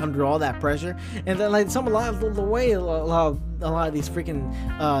crack under all that pressure? And then like a lot of these freaking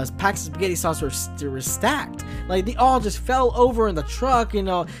packs of spaghetti sauce were stacked. Like they all just fell over in the truck, you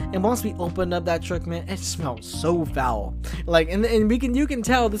know. And once we opened up that truck, man, it smelled so foul. Like and you can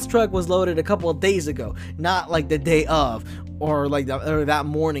tell this truck was loaded a couple of days ago, not like the day of or like that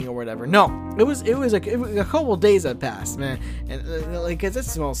morning or whatever. No, it was a couple of days that passed, man. And like, 'cause it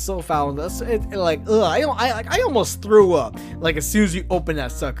smells so foul. I almost threw up like as soon as you open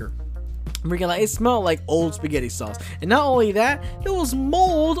that sucker. Freaking like, it smelled like old spaghetti sauce, and not only that, there was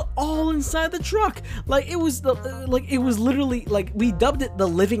mold all inside the truck. Like it was literally like we dubbed it the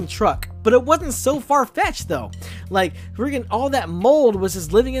living truck, but it wasn't so far-fetched though. Like freaking all that mold was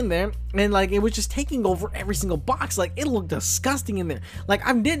just living in there, and like it was just taking over every single box. Like it looked disgusting in there. Like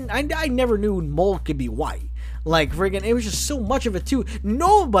I never knew mold could be white. Like friggin', it was just so much of it too.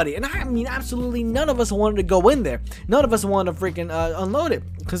 Nobody, and I mean absolutely none of us wanted to go in there. None of us wanted to freaking unload it,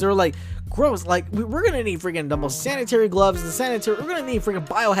 because they were like, gross. Like we're gonna need freaking the most sanitary gloves and we're gonna need freaking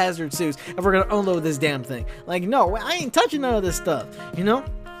biohazard suits if we're gonna unload this damn thing. Like no, I ain't touching none of this stuff, you know.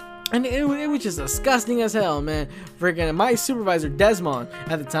 And it was just disgusting as hell, man. Freaking my supervisor Desmond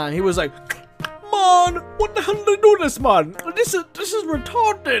at the time, he was like, "Man, what the hell did they do this, man? This is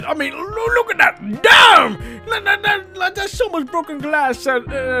retarded. I mean, look at that. Damn! There's so much broken glass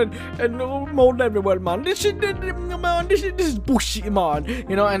and mold everywhere, man. This is bullshit, man.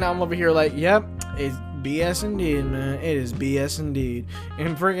 You know." And I'm over here like, "Yep, it's BS indeed, man. It is BS indeed."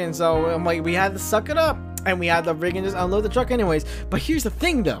 And friggin', so I'm like, we had to suck it up. And we had to friggin' just unload the truck anyways. But here's the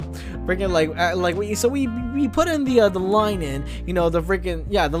thing though, freaking we put in the line in, you know, the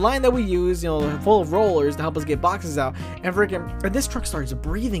line that we use, you know, full of rollers to help us get boxes out, and this truck starts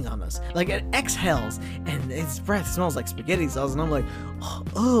breathing on us, like it exhales, and its breath smells like spaghetti sauce, and I'm like,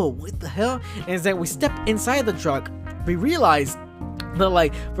 oh, what the hell? And it's like we step inside the truck, we realize that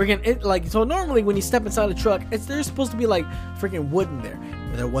like freaking it, like, so normally when you step inside a truck, there's supposed to be like freaking wood in there.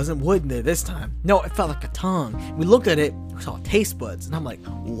 But there wasn't wood in there this time. No, it felt like a tongue. We looked at it, we saw taste buds, and I'm like,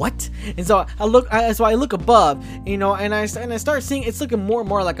 what? And so I look above, you know, and I start seeing it's looking more and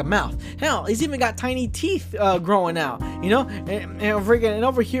more like a mouth. Hell, it's even got tiny teeth growing out, you know, and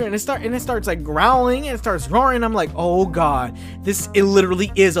over here, and it starts like growling, and it starts roaring. I'm like, oh god, it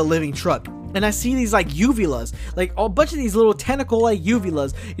literally is a living truck. And I see these like uvulas, like a bunch of these little tentacle like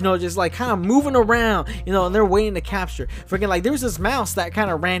uvulas, you know, just like kind of moving around, you know, and they're waiting to capture. Freaking like there was this mouse that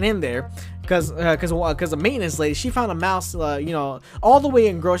kind of ran in there because the maintenance lady, she found a mouse, you know, all the way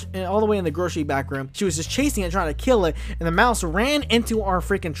in the grocery back room. She was just chasing it, trying to kill it, and the mouse ran into our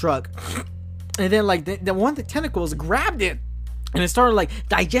freaking truck. And then like one of the tentacles grabbed it. And it started like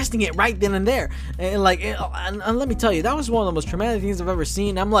digesting it right then and there, and like, and let me tell you, that was one of the most traumatic things I've ever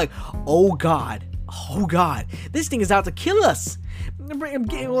seen. I'm like, oh god, this thing is out to kill us. Like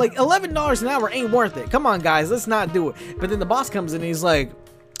 $11 an hour ain't worth it. Come on, guys, let's not do it. But then the boss comes in and he's like,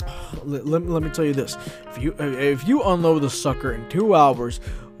 let me tell you this: if you unload the sucker in 2 hours,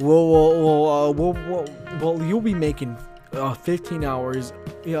 you'll be making 15 hours.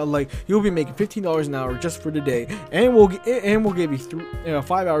 You know, like you'll be making $15 an hour just for today, and we'll give you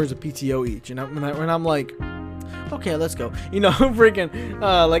 5 hours of PTO each. And I'm like, okay, let's go. You know, freaking,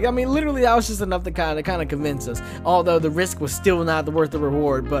 like, I mean, literally, that was just enough to kind of convince us. Although the risk was still not worth the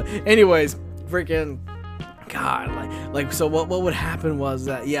reward. But anyways, freaking, god, like so what would happen was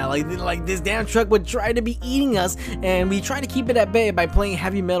that, yeah, like this damn truck would try to be eating us, and we try to keep it at bay by playing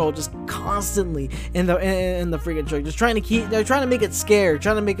heavy metal just constantly in the freaking truck, just trying to make it scared,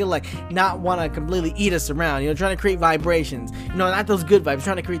 trying to make it like not want to completely eat us around, you know, trying to create vibrations, you know, not those good vibes,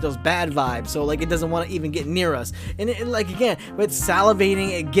 trying to create those bad vibes, so like it doesn't want to even get near us. And like again, with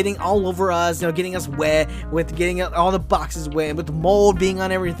salivating and getting all over us, you know, getting us wet, with getting all the boxes wet, with the mold being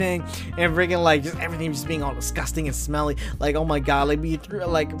on everything, and freaking like just everything just being all disgusting and smelly. Like, oh my god, like we threw,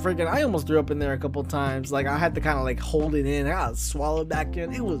 like freaking, I almost threw up in there a couple times. Like I had to kind of like hold it in, I got swallowed back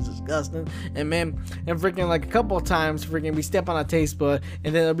in. It was disgusting. And man, and freaking like a couple of times, freaking we step on a taste bud,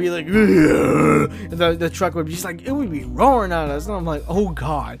 and then it'll be like, and the truck would be just like, it would be roaring at us, and I'm like, oh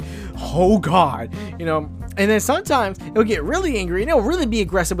god, you know. And then sometimes it'll get really angry, and it'll really be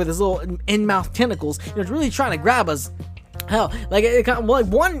aggressive with his little in-mouth tentacles, you know, it's really trying to grab us. Hell, like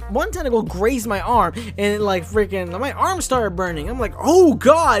one tentacle grazed my arm, and like freaking my arm started burning. I'm like, oh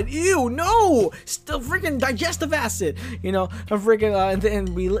god, ew, no, still freaking digestive acid, you know. I'm freaking and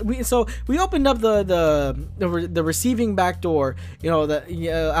we opened up the receiving back door, you know,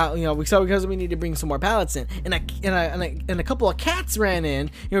 we saw, because we need to bring some more pallets in, and a couple of cats ran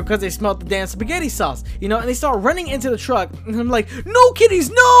in, you know, because they smelled the damn spaghetti sauce, you know, and they start running into the truck, and I'm like, no kitties,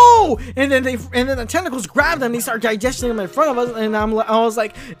 no, and then the tentacles grabbed them, and they start digesting them in front of us, and I was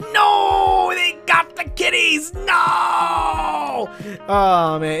like, no, they got the kitties, no.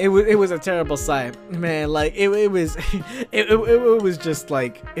 Oh man, it was a terrible sight, man. Like it was just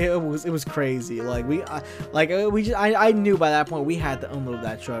like it was crazy. Like I knew by that point we had to unload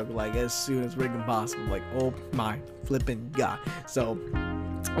that truck like as soon as friggin' possible. Like, oh my flipping god. So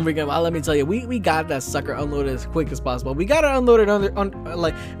let me tell you, we got that sucker unloaded as quick as possible. We got it unloaded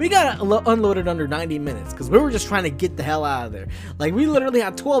unloaded under 90 minutes, because we were just trying to get the hell out of there. Like we literally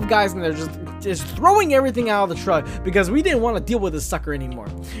had 12 guys in there just throwing everything out of the truck, because we didn't want to deal with this sucker anymore.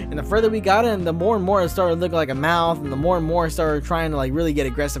 And the further we got in, the more and more it started looking like a mouth, and the more and more it started trying to like really get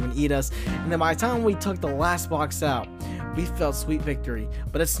aggressive and eat us. And then by the time we took the last box out, we felt sweet victory.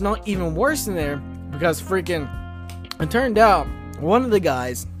 But it's not even worse in there, because freaking it turned out one of the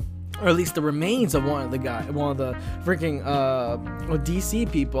guys, or at least the remains of one of the freaking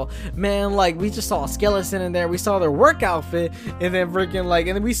DC people, man, like we just saw a skeleton in there, we saw their work outfit, and then freaking like,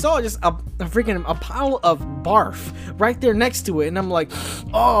 and then we saw just a pile of barf right there next to it, and I'm like,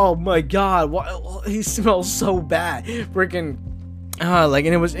 oh my god, what, he smells so bad, freaking like,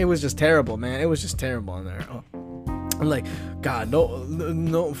 and it was just terrible, man. It was just terrible in there. I'm like, god, no,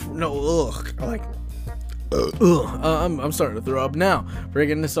 ugh, like, I'm starting to throw up now. We're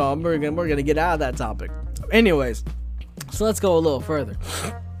gonna get out of that topic. Anyways, so let's go a little further.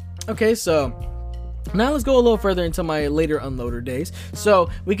 Okay, so now let's go a little further into my later unloader days. So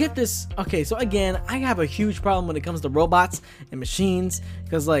we get this. Okay, so again, I have a huge problem when it comes to robots and machines,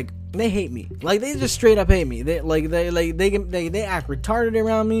 because like they hate me. Like they just straight up hate me. They act retarded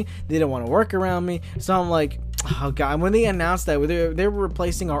around me. They don't want to work around me. So I'm like, oh god, when they announced that they were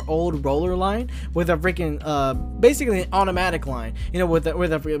replacing our old roller line with a freaking basically an automatic line, you know, with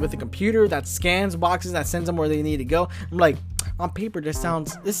a computer that scans boxes, that sends them where they need to go. I'm like, on paper this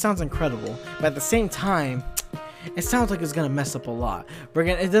sounds incredible, but at the same time it sounds like it's gonna mess up a lot.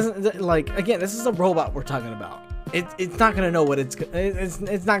 It doesn't, like, again, this is a robot we're talking about. It's not gonna know what it's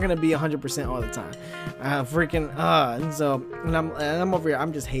not gonna be 100% all the time. And I'm over here,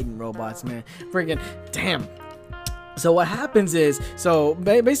 I'm just hating robots, man. Freaking damn. So what happens is, so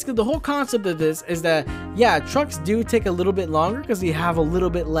basically the whole concept of this is that, yeah, trucks do take a little bit longer because you have a little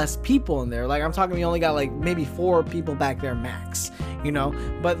bit less people in there. Like I'm talking, we only got like maybe 4 people back there max, you know,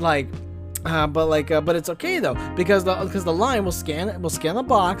 but it's okay though, because the line will scan the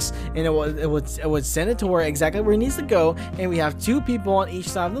box, and it would send it to exactly where it needs to go, and we have 2 people on each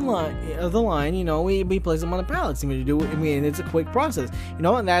side of the line, you know, we place them on the pallets, and it's a quick process, you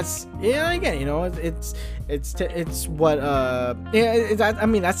know, and that's, yeah, again, you know, it's what I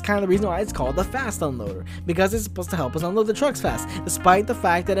mean, that's kind of the reason why it's called the fast unloader, because it's supposed to help us unload the trucks fast, despite the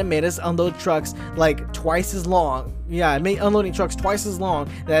fact that it made us unload trucks like twice as long. Yeah, it made unloading trucks twice as long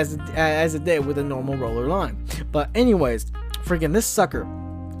as it did with a normal roller line. But anyways, freaking this sucker,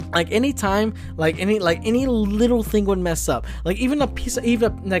 like anytime, like any little thing would mess up, like even a piece of,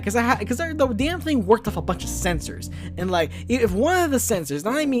 because the damn thing worked off a bunch of sensors, and like if one of the sensors,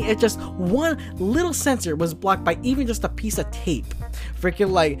 not I mean, it just one little sensor was blocked by even just a piece of tape,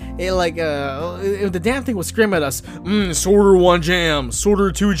 freaking the damn thing would scream at us, sorter 1 jam,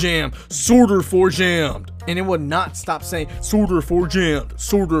 sorter 2 jam, sorter 4 jammed. And it would not stop saying sorter 4 jammed,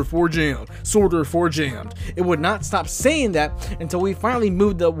 sorter 4 jammed, sorter 4 jammed. It would not stop saying that until we finally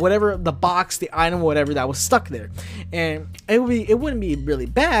moved whatever the box, the item, whatever that was stuck there. And it wouldn't be really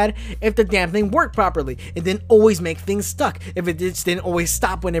bad if the damn thing worked properly. It didn't always make things stuck. If it just didn't always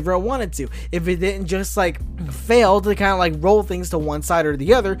stop whenever I wanted to. If it didn't just like fail to kind of like roll things to one side or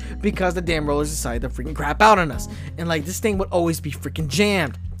the other because the damn rollers decided to freaking crap out on us. And like this thing would always be freaking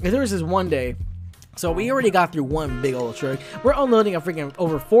jammed. And there was this one day. So we already got through one big old truck. We're unloading a freaking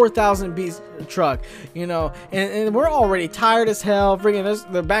over 4,000 piece truck, you know, and we're already tired as hell.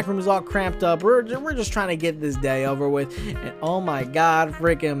 Freaking the back room is all cramped up. We're just trying to get this day over with. And oh my god,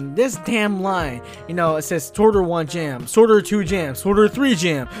 freaking this damn line, you know, it says sorter 1 jam, sorter 2 jam, sorter 3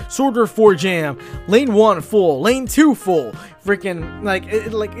 jam, sorter 4 jam, lane 1 full, lane 2 full. Freaking like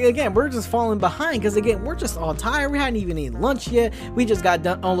again, we're just falling behind because again, we're just all tired. We hadn't even eaten lunch yet. We just got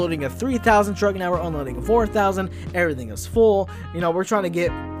done unloading a 3,000 truck. Now we're unloading a 4,000. Everything is full. You know, we're trying to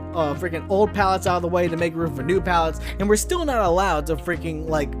get freaking old pallets out of the way to make room for new pallets, and we're still not allowed to freaking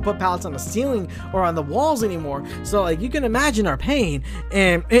like put pallets on the ceiling or on the walls anymore. So like you can imagine our pain,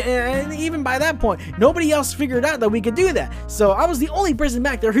 and even by that point nobody else figured out that we could do that. So I was the only person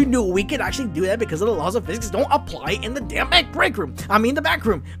back there who knew we could actually do that because of the laws of physics don't apply in the damn back room.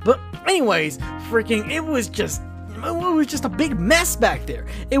 But anyways, freaking it was just a big mess back there.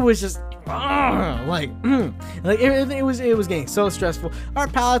 It was just it was getting so stressful. Our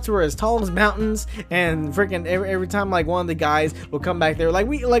pallets were as tall as mountains, and freaking every time like one of the guys would come back there,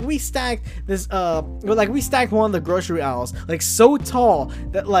 we stacked this we stacked one of the grocery aisles like so tall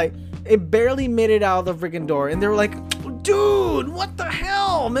that like it barely made it out of the freaking door, and they were like, dude, what the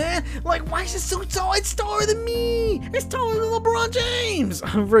hell, man? Like, why is it so tall? It's taller than me. It's taller than LeBron James.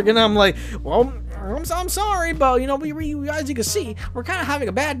 I'm like, well, I'm sorry, but you know, as you can see, we're kind of having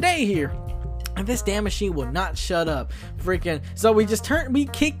a bad day here. And this damn machine will not shut up. Freaking. So we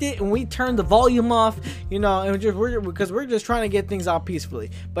kicked it and we turned the volume off, you know, and because we're just trying to get things out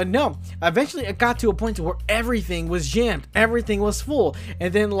peacefully. But no, eventually it got to a point where everything was jammed, everything was full,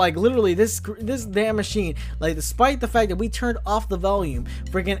 and then like literally this damn machine, like despite the fact that we turned off the volume,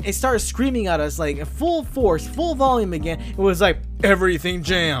 freaking it started screaming at us like full force, full volume again. It was like, everything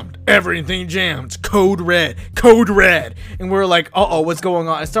jammed, code red, and we're like, uh-oh, what's going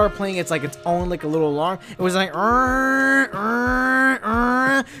on? It started playing its own like a little alarm. It was like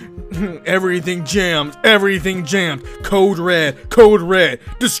everything jammed, code red,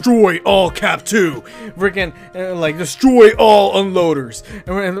 destroy all cap 2, freaking like destroy all unloaders.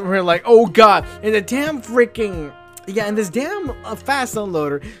 And we're like, oh god. And the damn freaking and this damn fast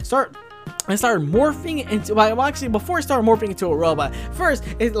unloader started morphing into, well, actually before it started morphing into a robot, first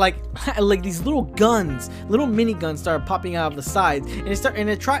it like these little guns, little mini guns started popping out of the sides, and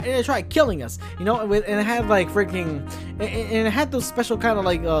it tried killing us, you know, and it had like freaking, and it had those special kind of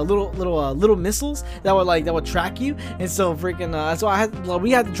like little missiles that would track you, and so freaking so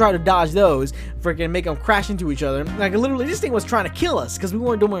we had to try to dodge those, freaking make them crash into each other. Like literally this thing was trying to kill us because we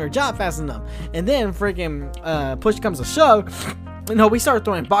weren't doing our job fast enough. And then freaking push comes to shove, no, we started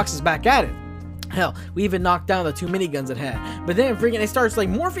throwing boxes back at it. Hell, we even knocked down the 2 miniguns it had. But then freaking it starts like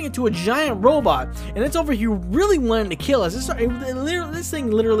morphing into a giant robot, and it's over here really wanting to kill us. This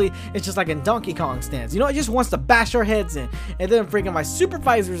thing literally is just like in Donkey Kong stance. You know, it just wants to bash our heads in. And then freaking my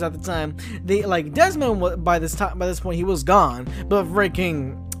supervisors at the time, they like Desmond by this point he was gone. But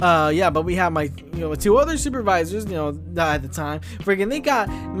freaking but we had my 2 other supervisors, at the time. Freaking they got,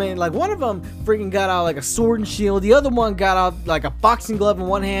 man, like one of them freaking got out like a sword and shield. The other one got out like a boxing glove in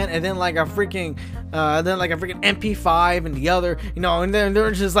one hand, and then like a freaking MP5 in the other, and then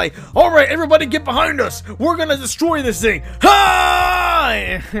they're just like, all right, everybody get behind us. We're gonna destroy this thing.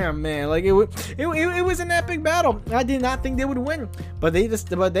 Ha! Yeah, man, like it was an epic battle. I did not think they would win, but they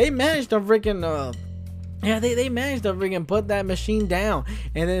managed to freaking they managed to freaking put that machine down,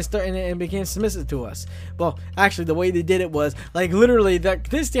 and then it became submissive to us. Well, actually, the way they did it was like literally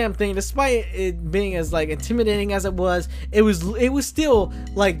this damn thing, despite it being as like intimidating as it was still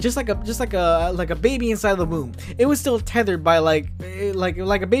like just like a baby inside the womb. It was still tethered by like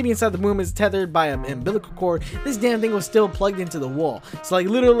a baby inside the womb is tethered by an umbilical cord. This damn thing was still plugged into the wall. So like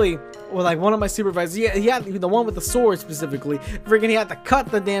literally, well, like one of my supervisors, he had the one with the sword specifically, freaking he had to cut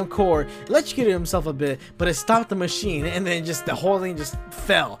the damn cord, electrocuted himself a bit, but it stopped the machine, and then just the whole thing just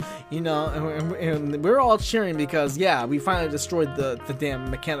fell, and we're all cheering because we finally destroyed the damn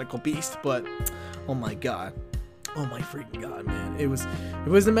mechanical beast. But oh my god, oh my freaking god, man, it was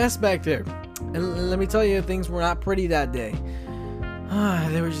a mess back there, and let me tell you, things were not pretty that day.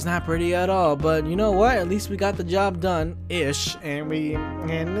 They were just not pretty at all. But you know what? At least we got the job done, ish, and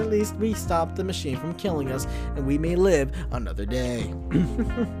at least we stopped the machine from killing us, and we may live another day.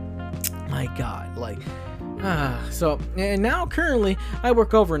 My God, like, So and now currently I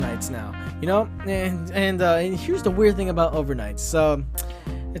work overnights now, you know, and here's the weird thing about overnights. So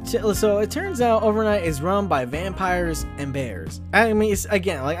it turns out overnight is run by vampires and bears. I mean, it's,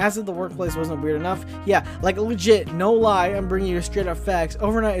 again, like, as if the workplace wasn't weird enough. Yeah, like, legit, no lie, I'm bringing you straight up facts.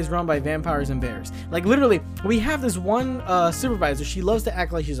 Overnight is run by vampires and bears. Like, literally, we have this one supervisor. She loves to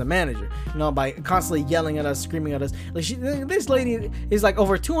act like she's a manager, you know, by constantly yelling at us, screaming at us. Like, this lady is like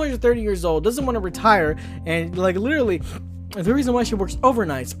over 230 years old, doesn't want to retire, and like, literally, the reason why she works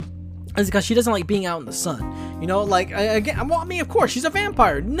overnights is because she doesn't like being out in the sun. You know, like, again, well, I mean, of course, she's a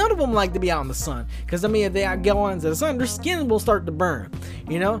vampire. None of them like to be out in the sun. Because, I mean, if they go into the sun, their skin will start to burn.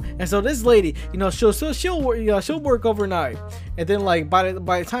 You know? And so this lady, you know, she'll work overnight. And then, like, by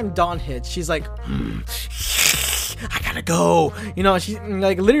the time dawn hits, she's like, I gotta go. You know, she,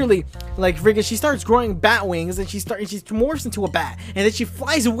 like, literally, like, freaking, she starts growing bat wings, and she morphs into a bat. And then she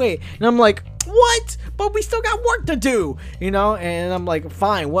flies away. And I'm like, what? But we still got work to do, you know. And I'm like,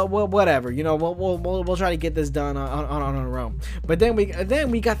 fine, whatever, you know. We'll try to get this done on our own. But then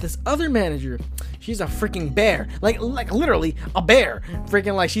we got this other manager. She's a freaking bear, like literally a bear.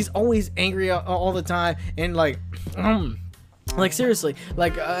 Freaking, like, she's always angry all the time, and like, like, seriously,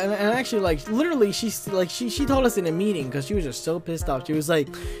 like, and actually, like, literally, she told us in a meeting, because she was just so pissed off. She was like,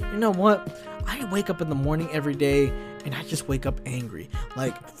 you know what? I wake up in the morning every day, and I just wake up angry.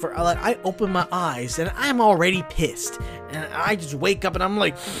 Like, I open my eyes, and I'm already pissed, and I just wake up, and I'm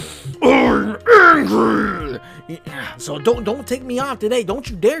like, I'm angry. Yeah, so don't take me off today. Don't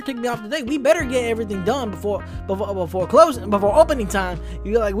you dare take me off today. We better get everything done before opening time.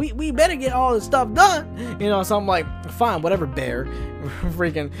 You like, we better get all this stuff done. You know, so I'm like, fine, whatever, bear.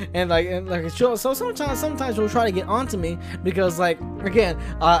 Freaking, so sometimes she'll try to get onto me because, like, again,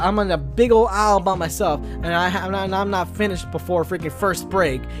 I'm on a big old aisle by myself, and I'm not finished before freaking first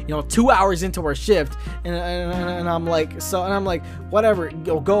break, you know, 2 hours into our shift, and I'm like, whatever,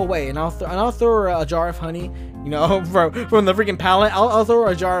 go away, and I'll throw her a jar of honey, you know, from the freaking pallet. I'll throw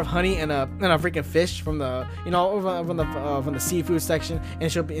her a jar of honey and a freaking fish from the, you know, from the seafood section,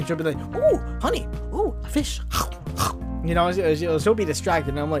 and she'll be like, ooh, honey, ooh, a fish. You know, she'll be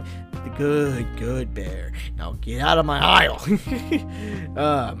distracted, and I'm like, the good bear. Now get out of my aisle.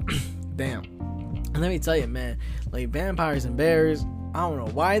 Damn. And let me tell you, man, like, vampires and bears, I don't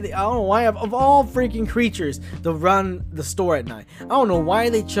know why of all freaking creatures to run the store at night. I don't know why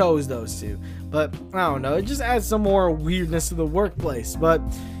they chose those two, but I don't know. It just adds some more weirdness to the workplace. But,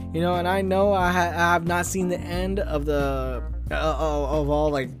 you know, and I know I have not seen the end of the of all,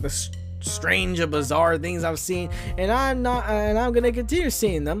 like, the strange and bizarre things I've seen, and I'm gonna continue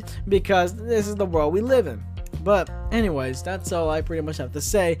seeing them because this is the world we live in. But anyways, that's all I pretty much have to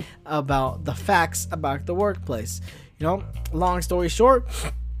say about the facts about the workplace. You know, long story short,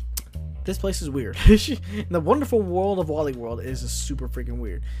 this place is weird. The wonderful world of Wally World is super freaking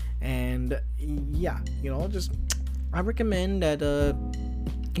weird. And yeah, you know, just I recommend that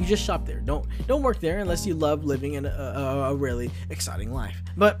you just shop there. Don't work there unless you love living in a really exciting life.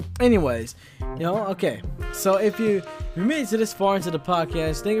 But anyways, you know, okay. So if you made it to this far into the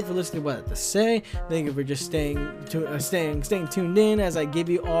podcast, thank you for listening to what I have to say. Thank you for just staying tuned in as I give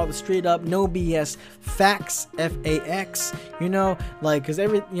you all the straight up, no BS facts, FAX. You know, like, because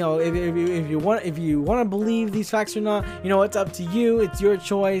if you want to believe these facts or not, you know, it's up to you. It's your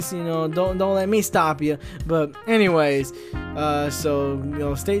choice. You know, don't let me stop you. But anyways, so, you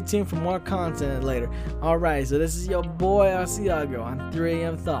know, stay tuned for more content later. Alright, so this is your boy Asiago on 3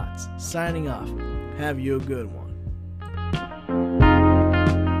 AM Thoughts, signing off. Have you a good one.